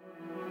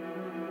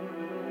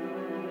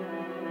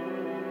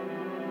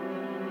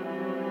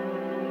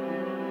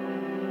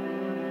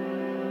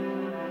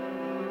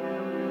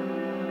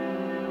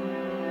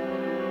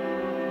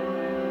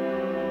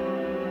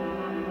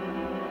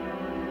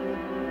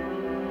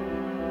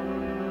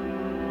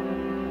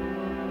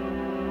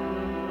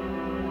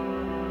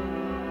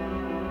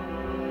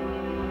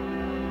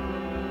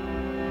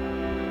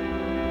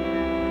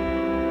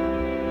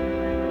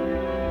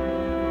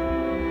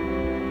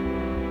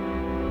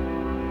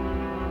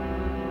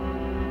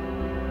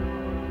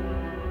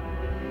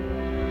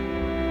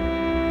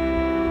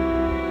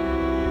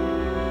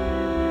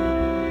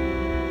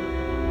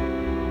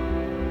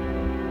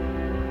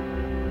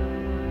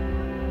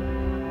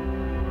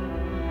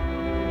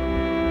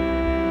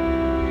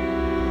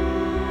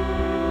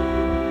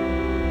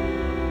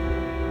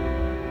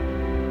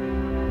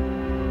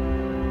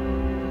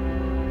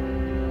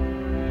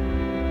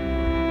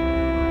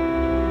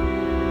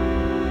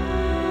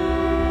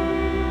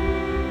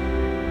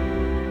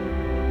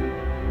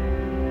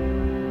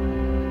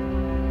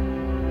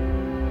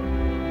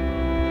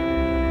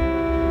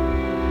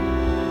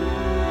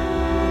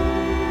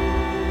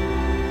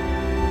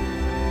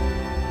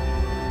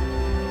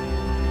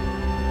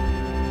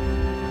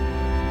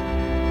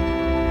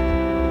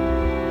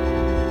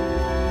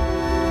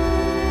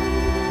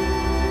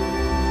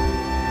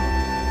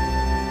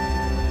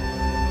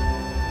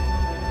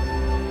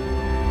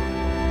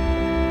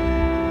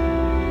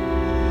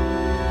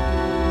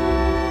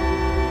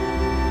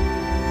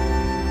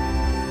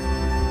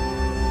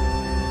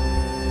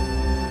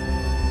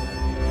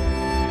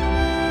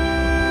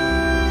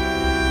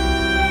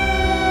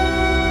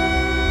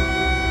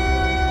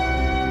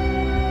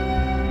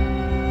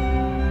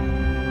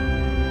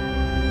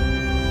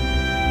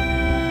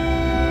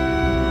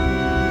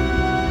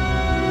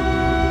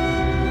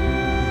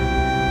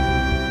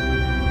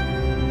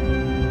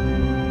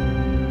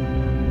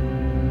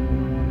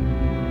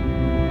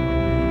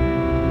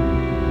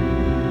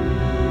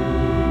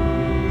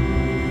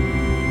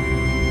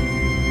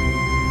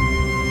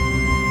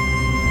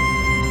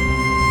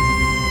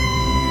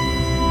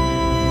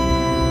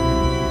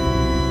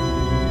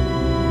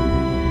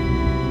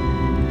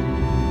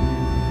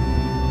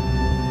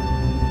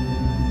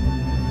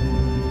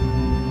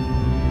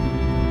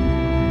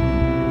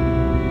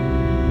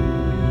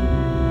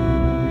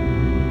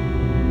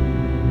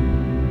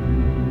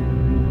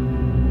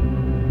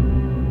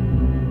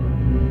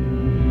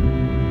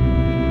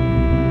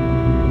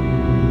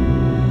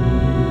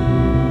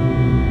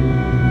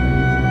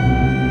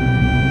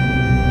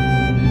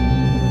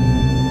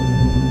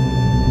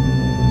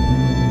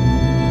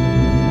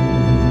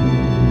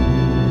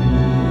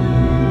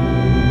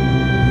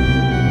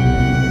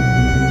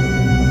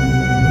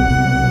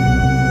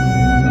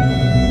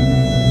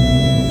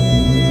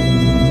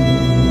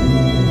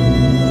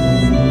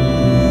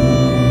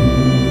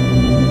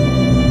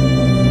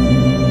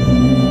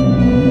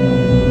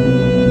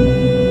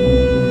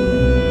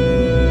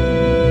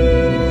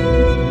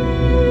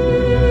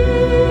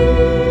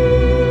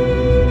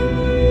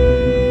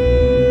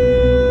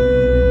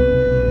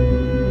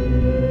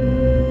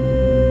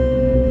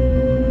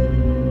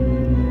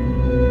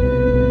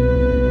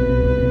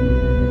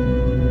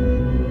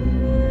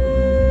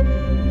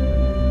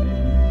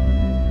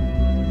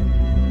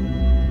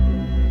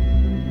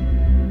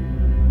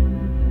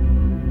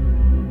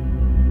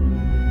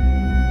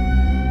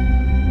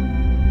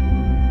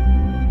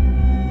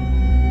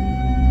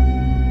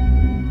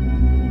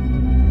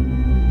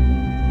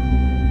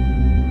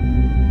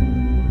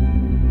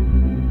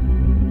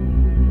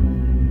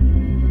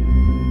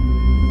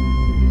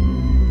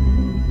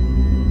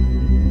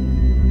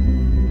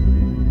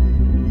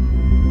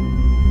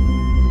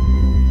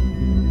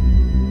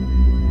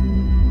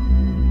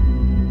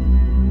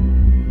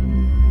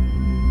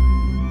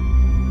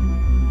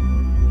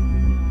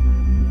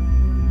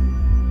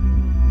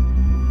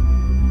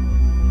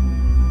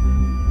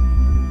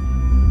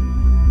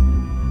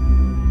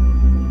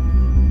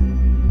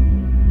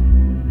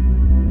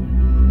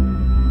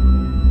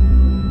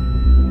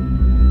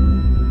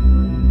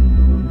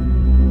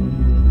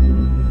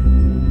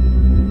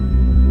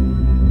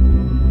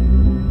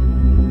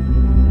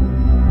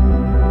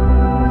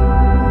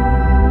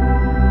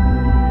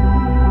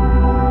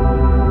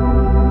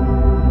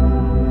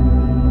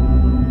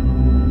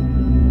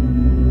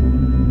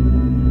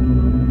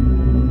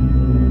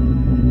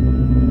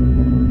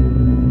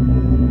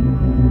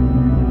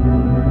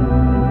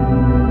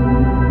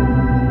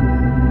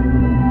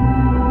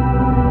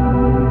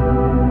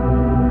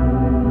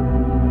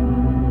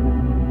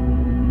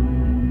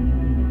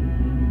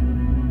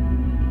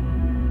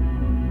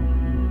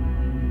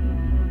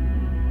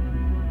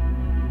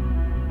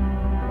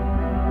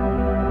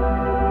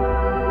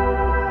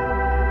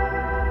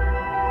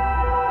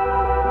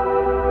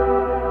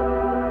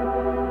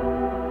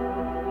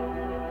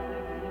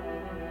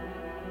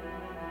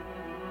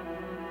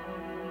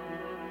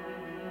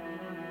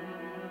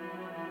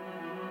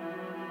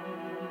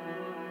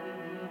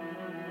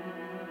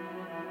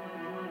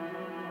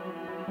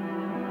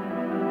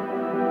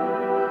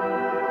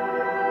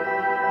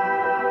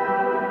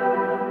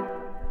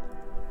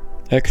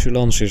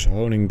 Exulantius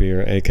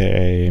Honingbeer,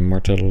 a.k.a.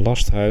 Martel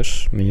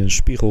Lasthuis, met een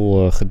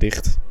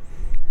spiegelgedicht.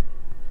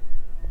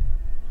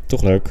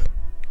 Toch leuk.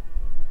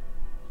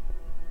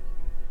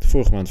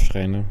 Vorige maand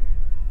verschenen.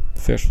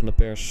 Vers van de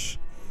pers.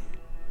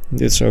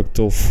 Dit is ook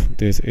tof.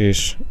 Dit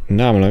is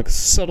namelijk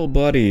Subtle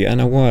Body and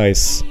a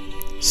Wise.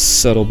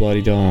 Subtle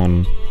Body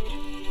Dawn.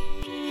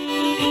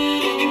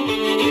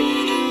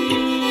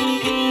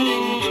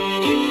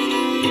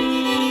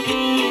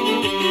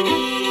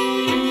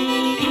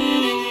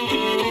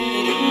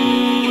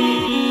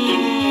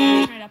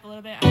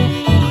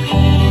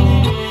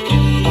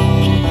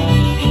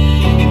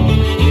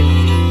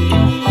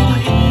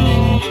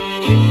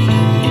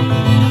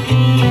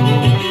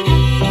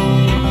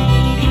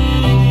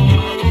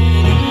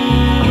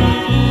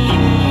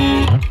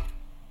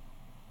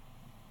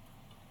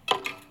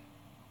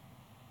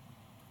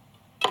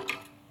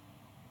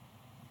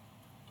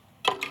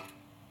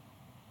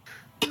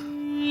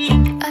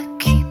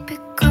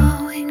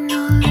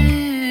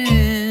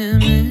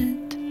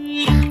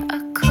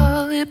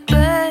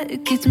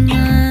 It's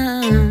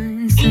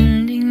mine,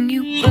 sending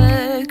you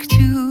back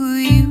to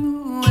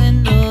you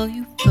and all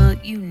you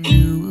thought you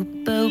knew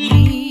about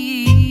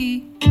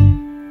me.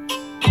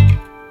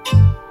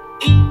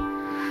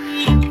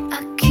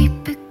 I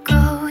keep it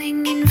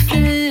going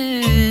infinite.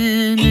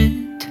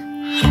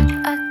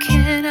 I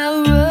can't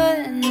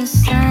outrun the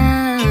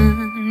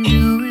sun.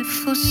 Do it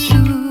for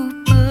supernova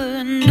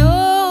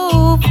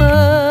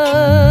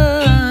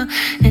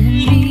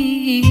and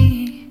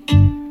me.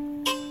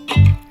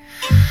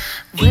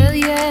 Well,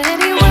 yeah,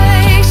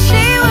 anyway,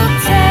 she will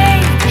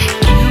take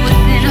you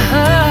within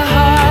her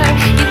heart.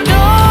 You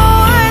know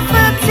it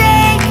will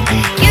take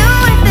you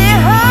within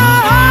her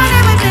heart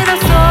and within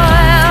her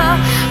soil.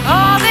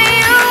 All that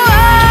you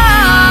want.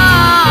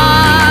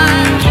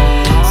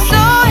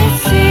 So it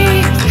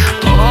seems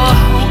all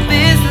hope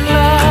is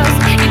lost.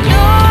 You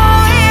know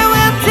it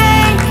will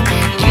take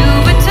you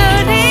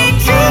returning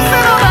to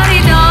somebody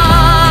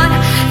dawn.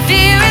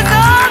 Fear is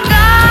all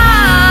gone.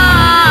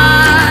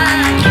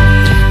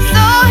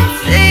 So it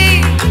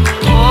seems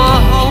all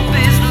hope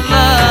is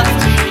lost.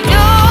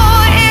 No,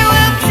 it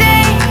will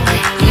take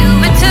you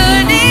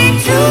returning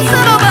to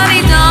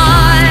somebody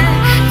dawn.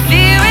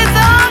 Fear is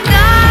all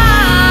gone.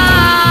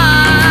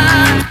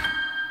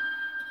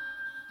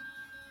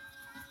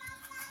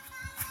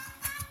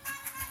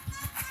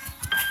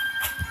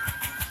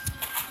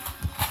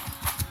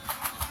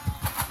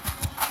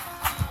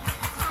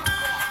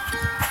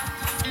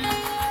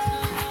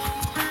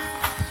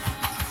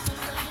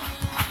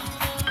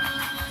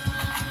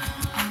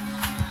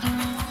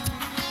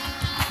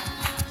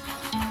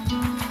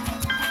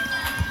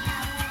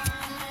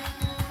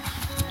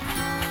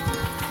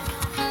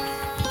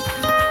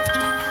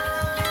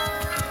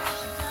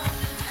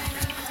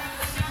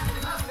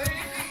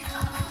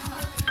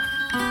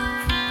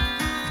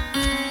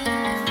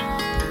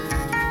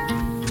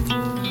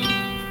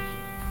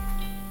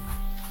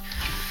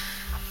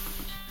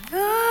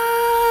 The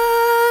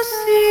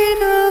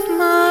seed of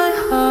my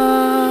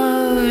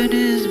heart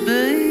is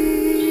baking.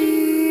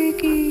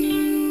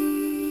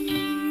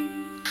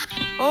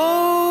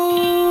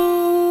 Open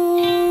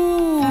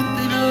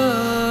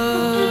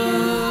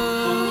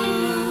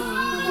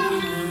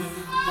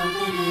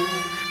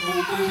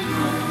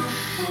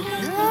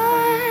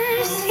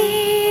the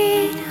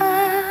seed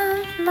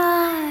of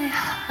my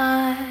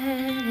heart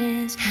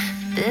is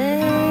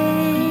baking.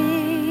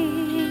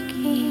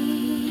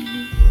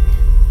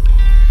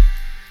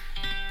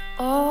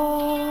 Open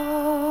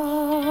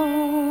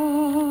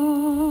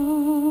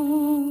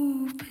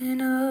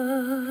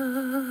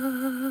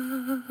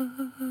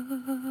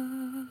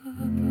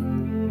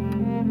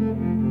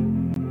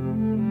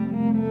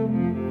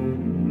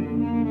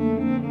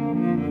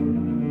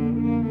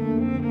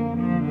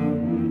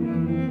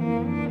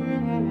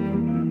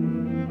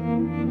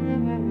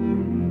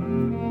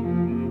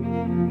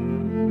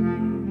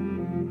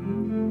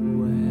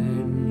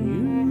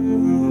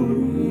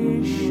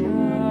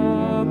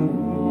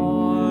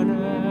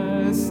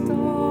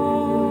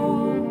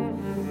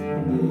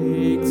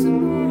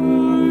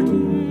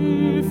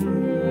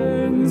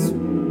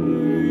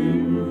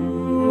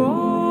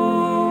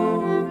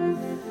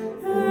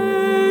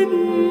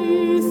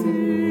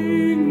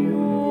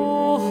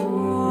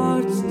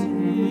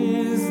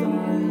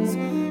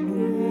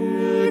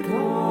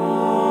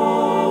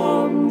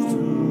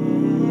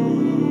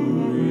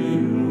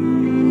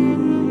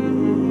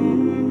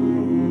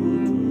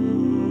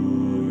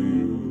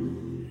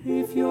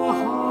if your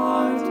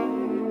heart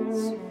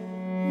is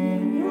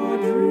in your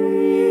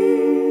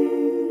dream,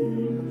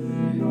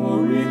 your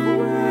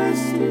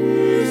request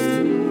is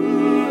to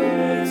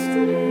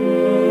extend.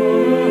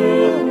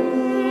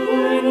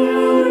 When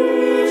you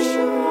reach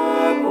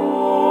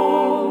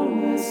upon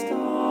a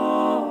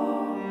star,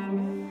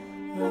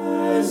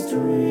 as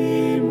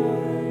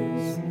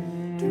dreamers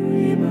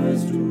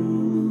do,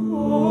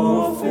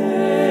 oh,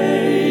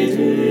 fate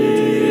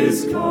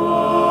is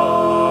kind.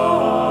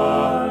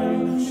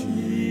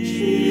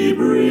 She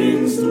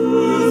brings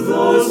to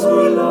those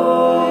who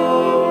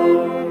love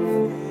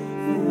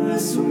the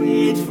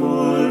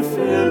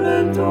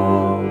fulfillment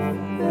of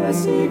their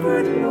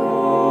secret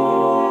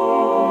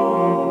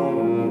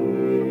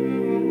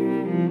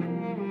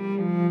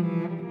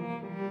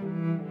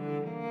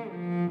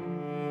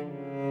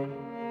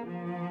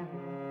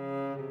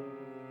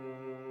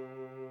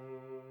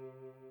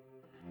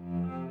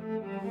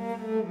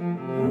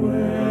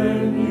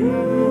when you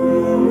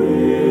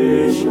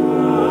wish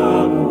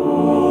upon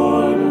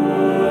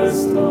a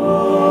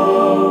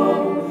star,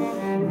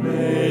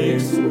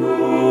 makes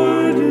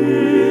no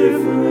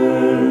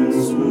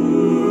difference who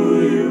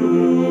you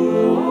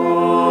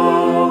are.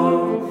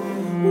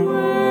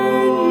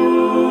 When you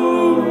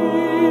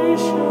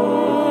wish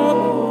upon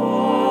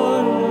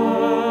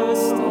a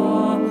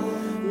star,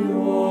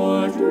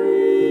 your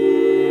dream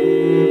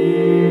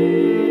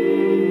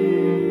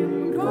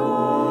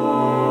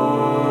comes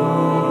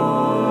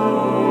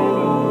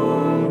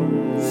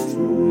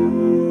true.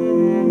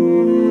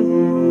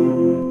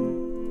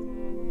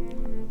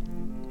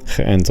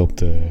 Geënt op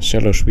de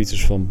cello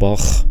suites van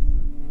Bach.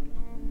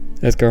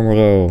 Edgar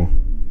Moreau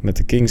met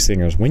de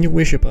Kingstingers. When You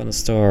Wish Upon a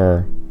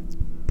Star.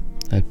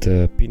 Uit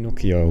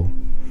Pinocchio.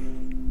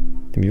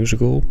 De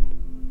musical.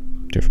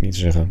 Durf ik niet te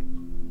zeggen.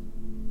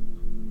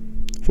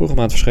 Vorige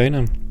maand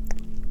verschenen.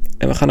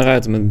 En we gaan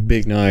eruit met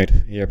Big Night.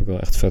 Hier heb ik wel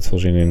echt vet veel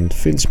zin in.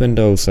 Vince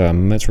Mendoza,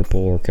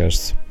 Metropole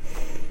Orkest.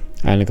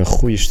 Eindelijk een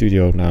goede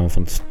studio-opname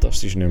van een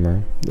fantastisch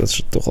nummer. Dat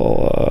is toch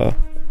al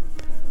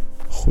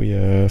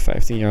goede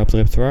 15 jaar op het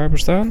repertoire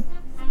bestaan.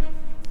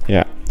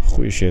 Ja,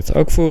 goede shit.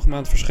 Ook vorige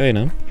maand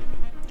verschenen.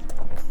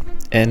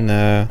 En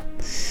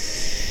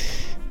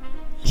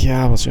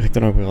ja, wat zeg ik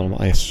dan ook weer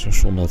allemaal? Echt zo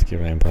zonde dat ik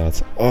hierheen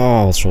praat.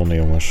 Oh, wat zonde,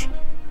 jongens.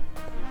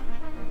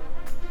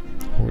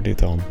 Hoor dit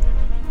dan.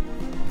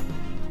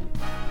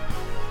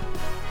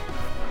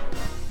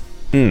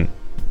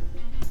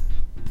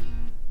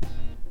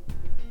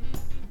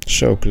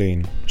 Zo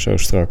clean, zo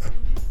strak.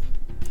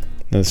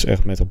 Dat is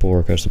echt Metropole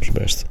Orkest op zijn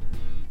best.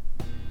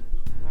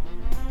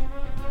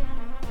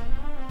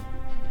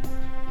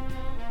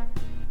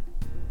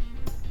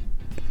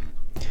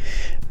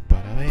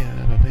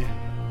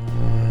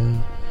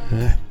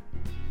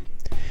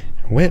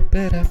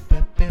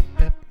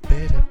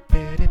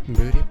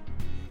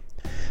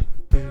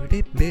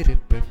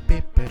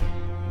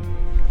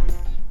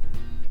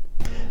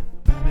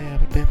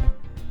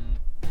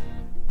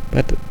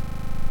 Wat?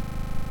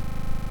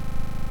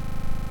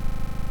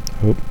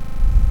 Oh.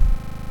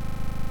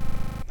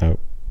 Oh.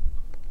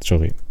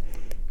 Sorry.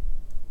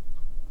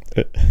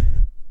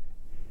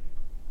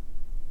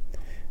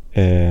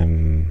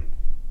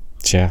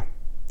 Tja.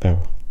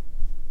 Oh.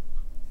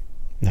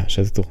 Nou,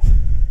 zet ik toch.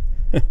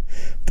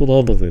 Tot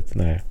handig dit.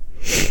 Nou ja.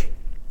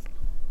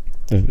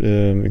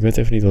 Ik weet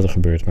even niet wat er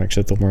gebeurt, maar ik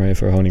zet toch maar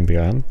even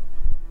honingbier aan.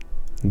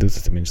 Doet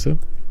het tenminste.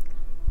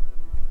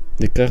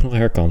 Ik krijg nog een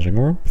herkansing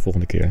hoor,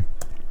 volgende keer.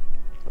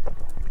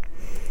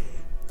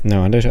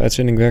 Nou, aan deze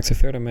uitzending werkte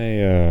verder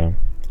mee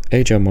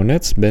Aja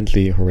Monet,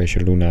 Bentley,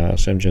 Horatio Luna,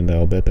 Sam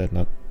Jandel, Bad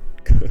Not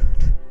Good.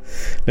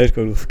 Lees ik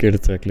ook nog de verkeerde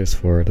tracklist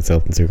voor, dat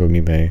helpt natuurlijk ook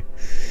niet mee.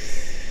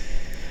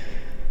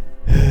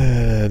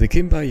 De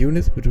Kimba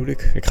Unit bedoel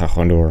ik. Ik ga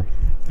gewoon door.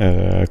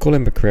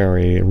 Colin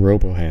McCrary,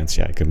 Robohands.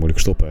 Ja, je kunt moeilijk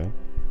stoppen. Hè? Je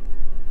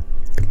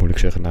kunt moeilijk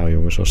zeggen, nou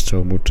jongens, als het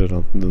zo moet,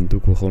 dan doe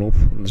ik wel gewoon op.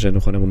 Dan zet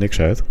er gewoon helemaal niks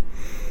uit.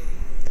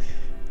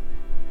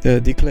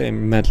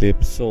 Declaim,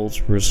 Madlib,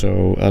 Salt,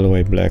 Russo,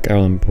 Alloy Black,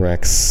 Alan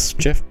Brax,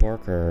 Jeff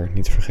Parker,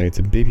 niet te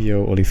vergeten,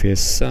 Bibio, Olivier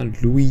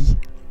Saint-Louis,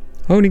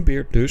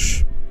 Honingbeert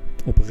dus,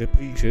 op een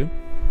reprise.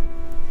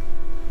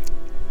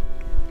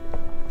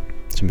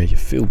 Het is een beetje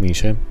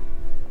filmisch, hè?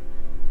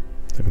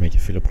 Ook een beetje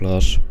Philip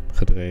Glass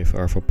gedreven,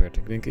 Arvo Pärt.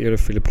 Ik denk eerder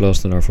Philip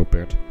Glass dan Arvo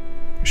Pärt,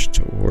 als je het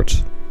zo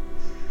hoort.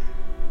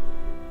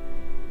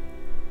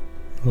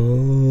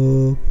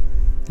 Oh.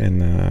 En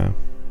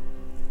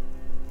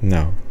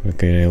nou, daar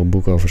kun je een heel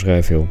boek over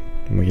schrijven, joh.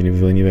 Dat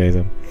wil je niet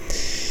weten.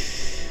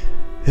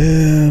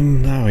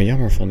 Nou,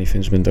 jammer van die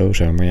Vince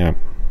Mendoza. Maar ja,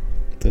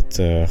 dat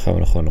gaan we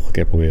nog gewoon nog een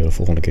keer proberen de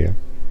volgende keer.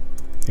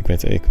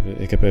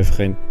 Ik heb even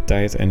geen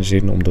tijd en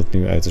zin om dat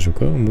nu uit te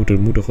zoeken. We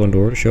moeten gewoon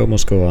door. De show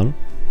must go on.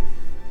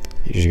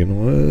 Dus ik heb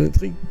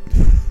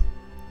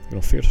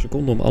nog 40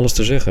 seconden om alles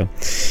te zeggen.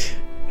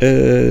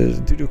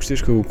 Dudoks,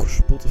 Discohoek,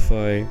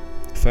 Spotify.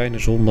 Fijne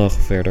zondag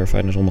verder.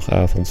 Fijne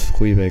zondagavond.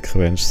 Goeie week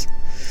gewenst.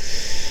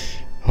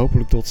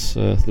 Hopelijk tot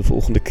de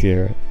volgende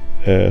keer.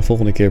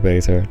 Volgende keer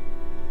beter.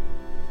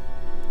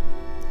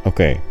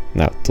 Oké,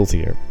 nou, tot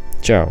hier.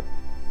 Ciao.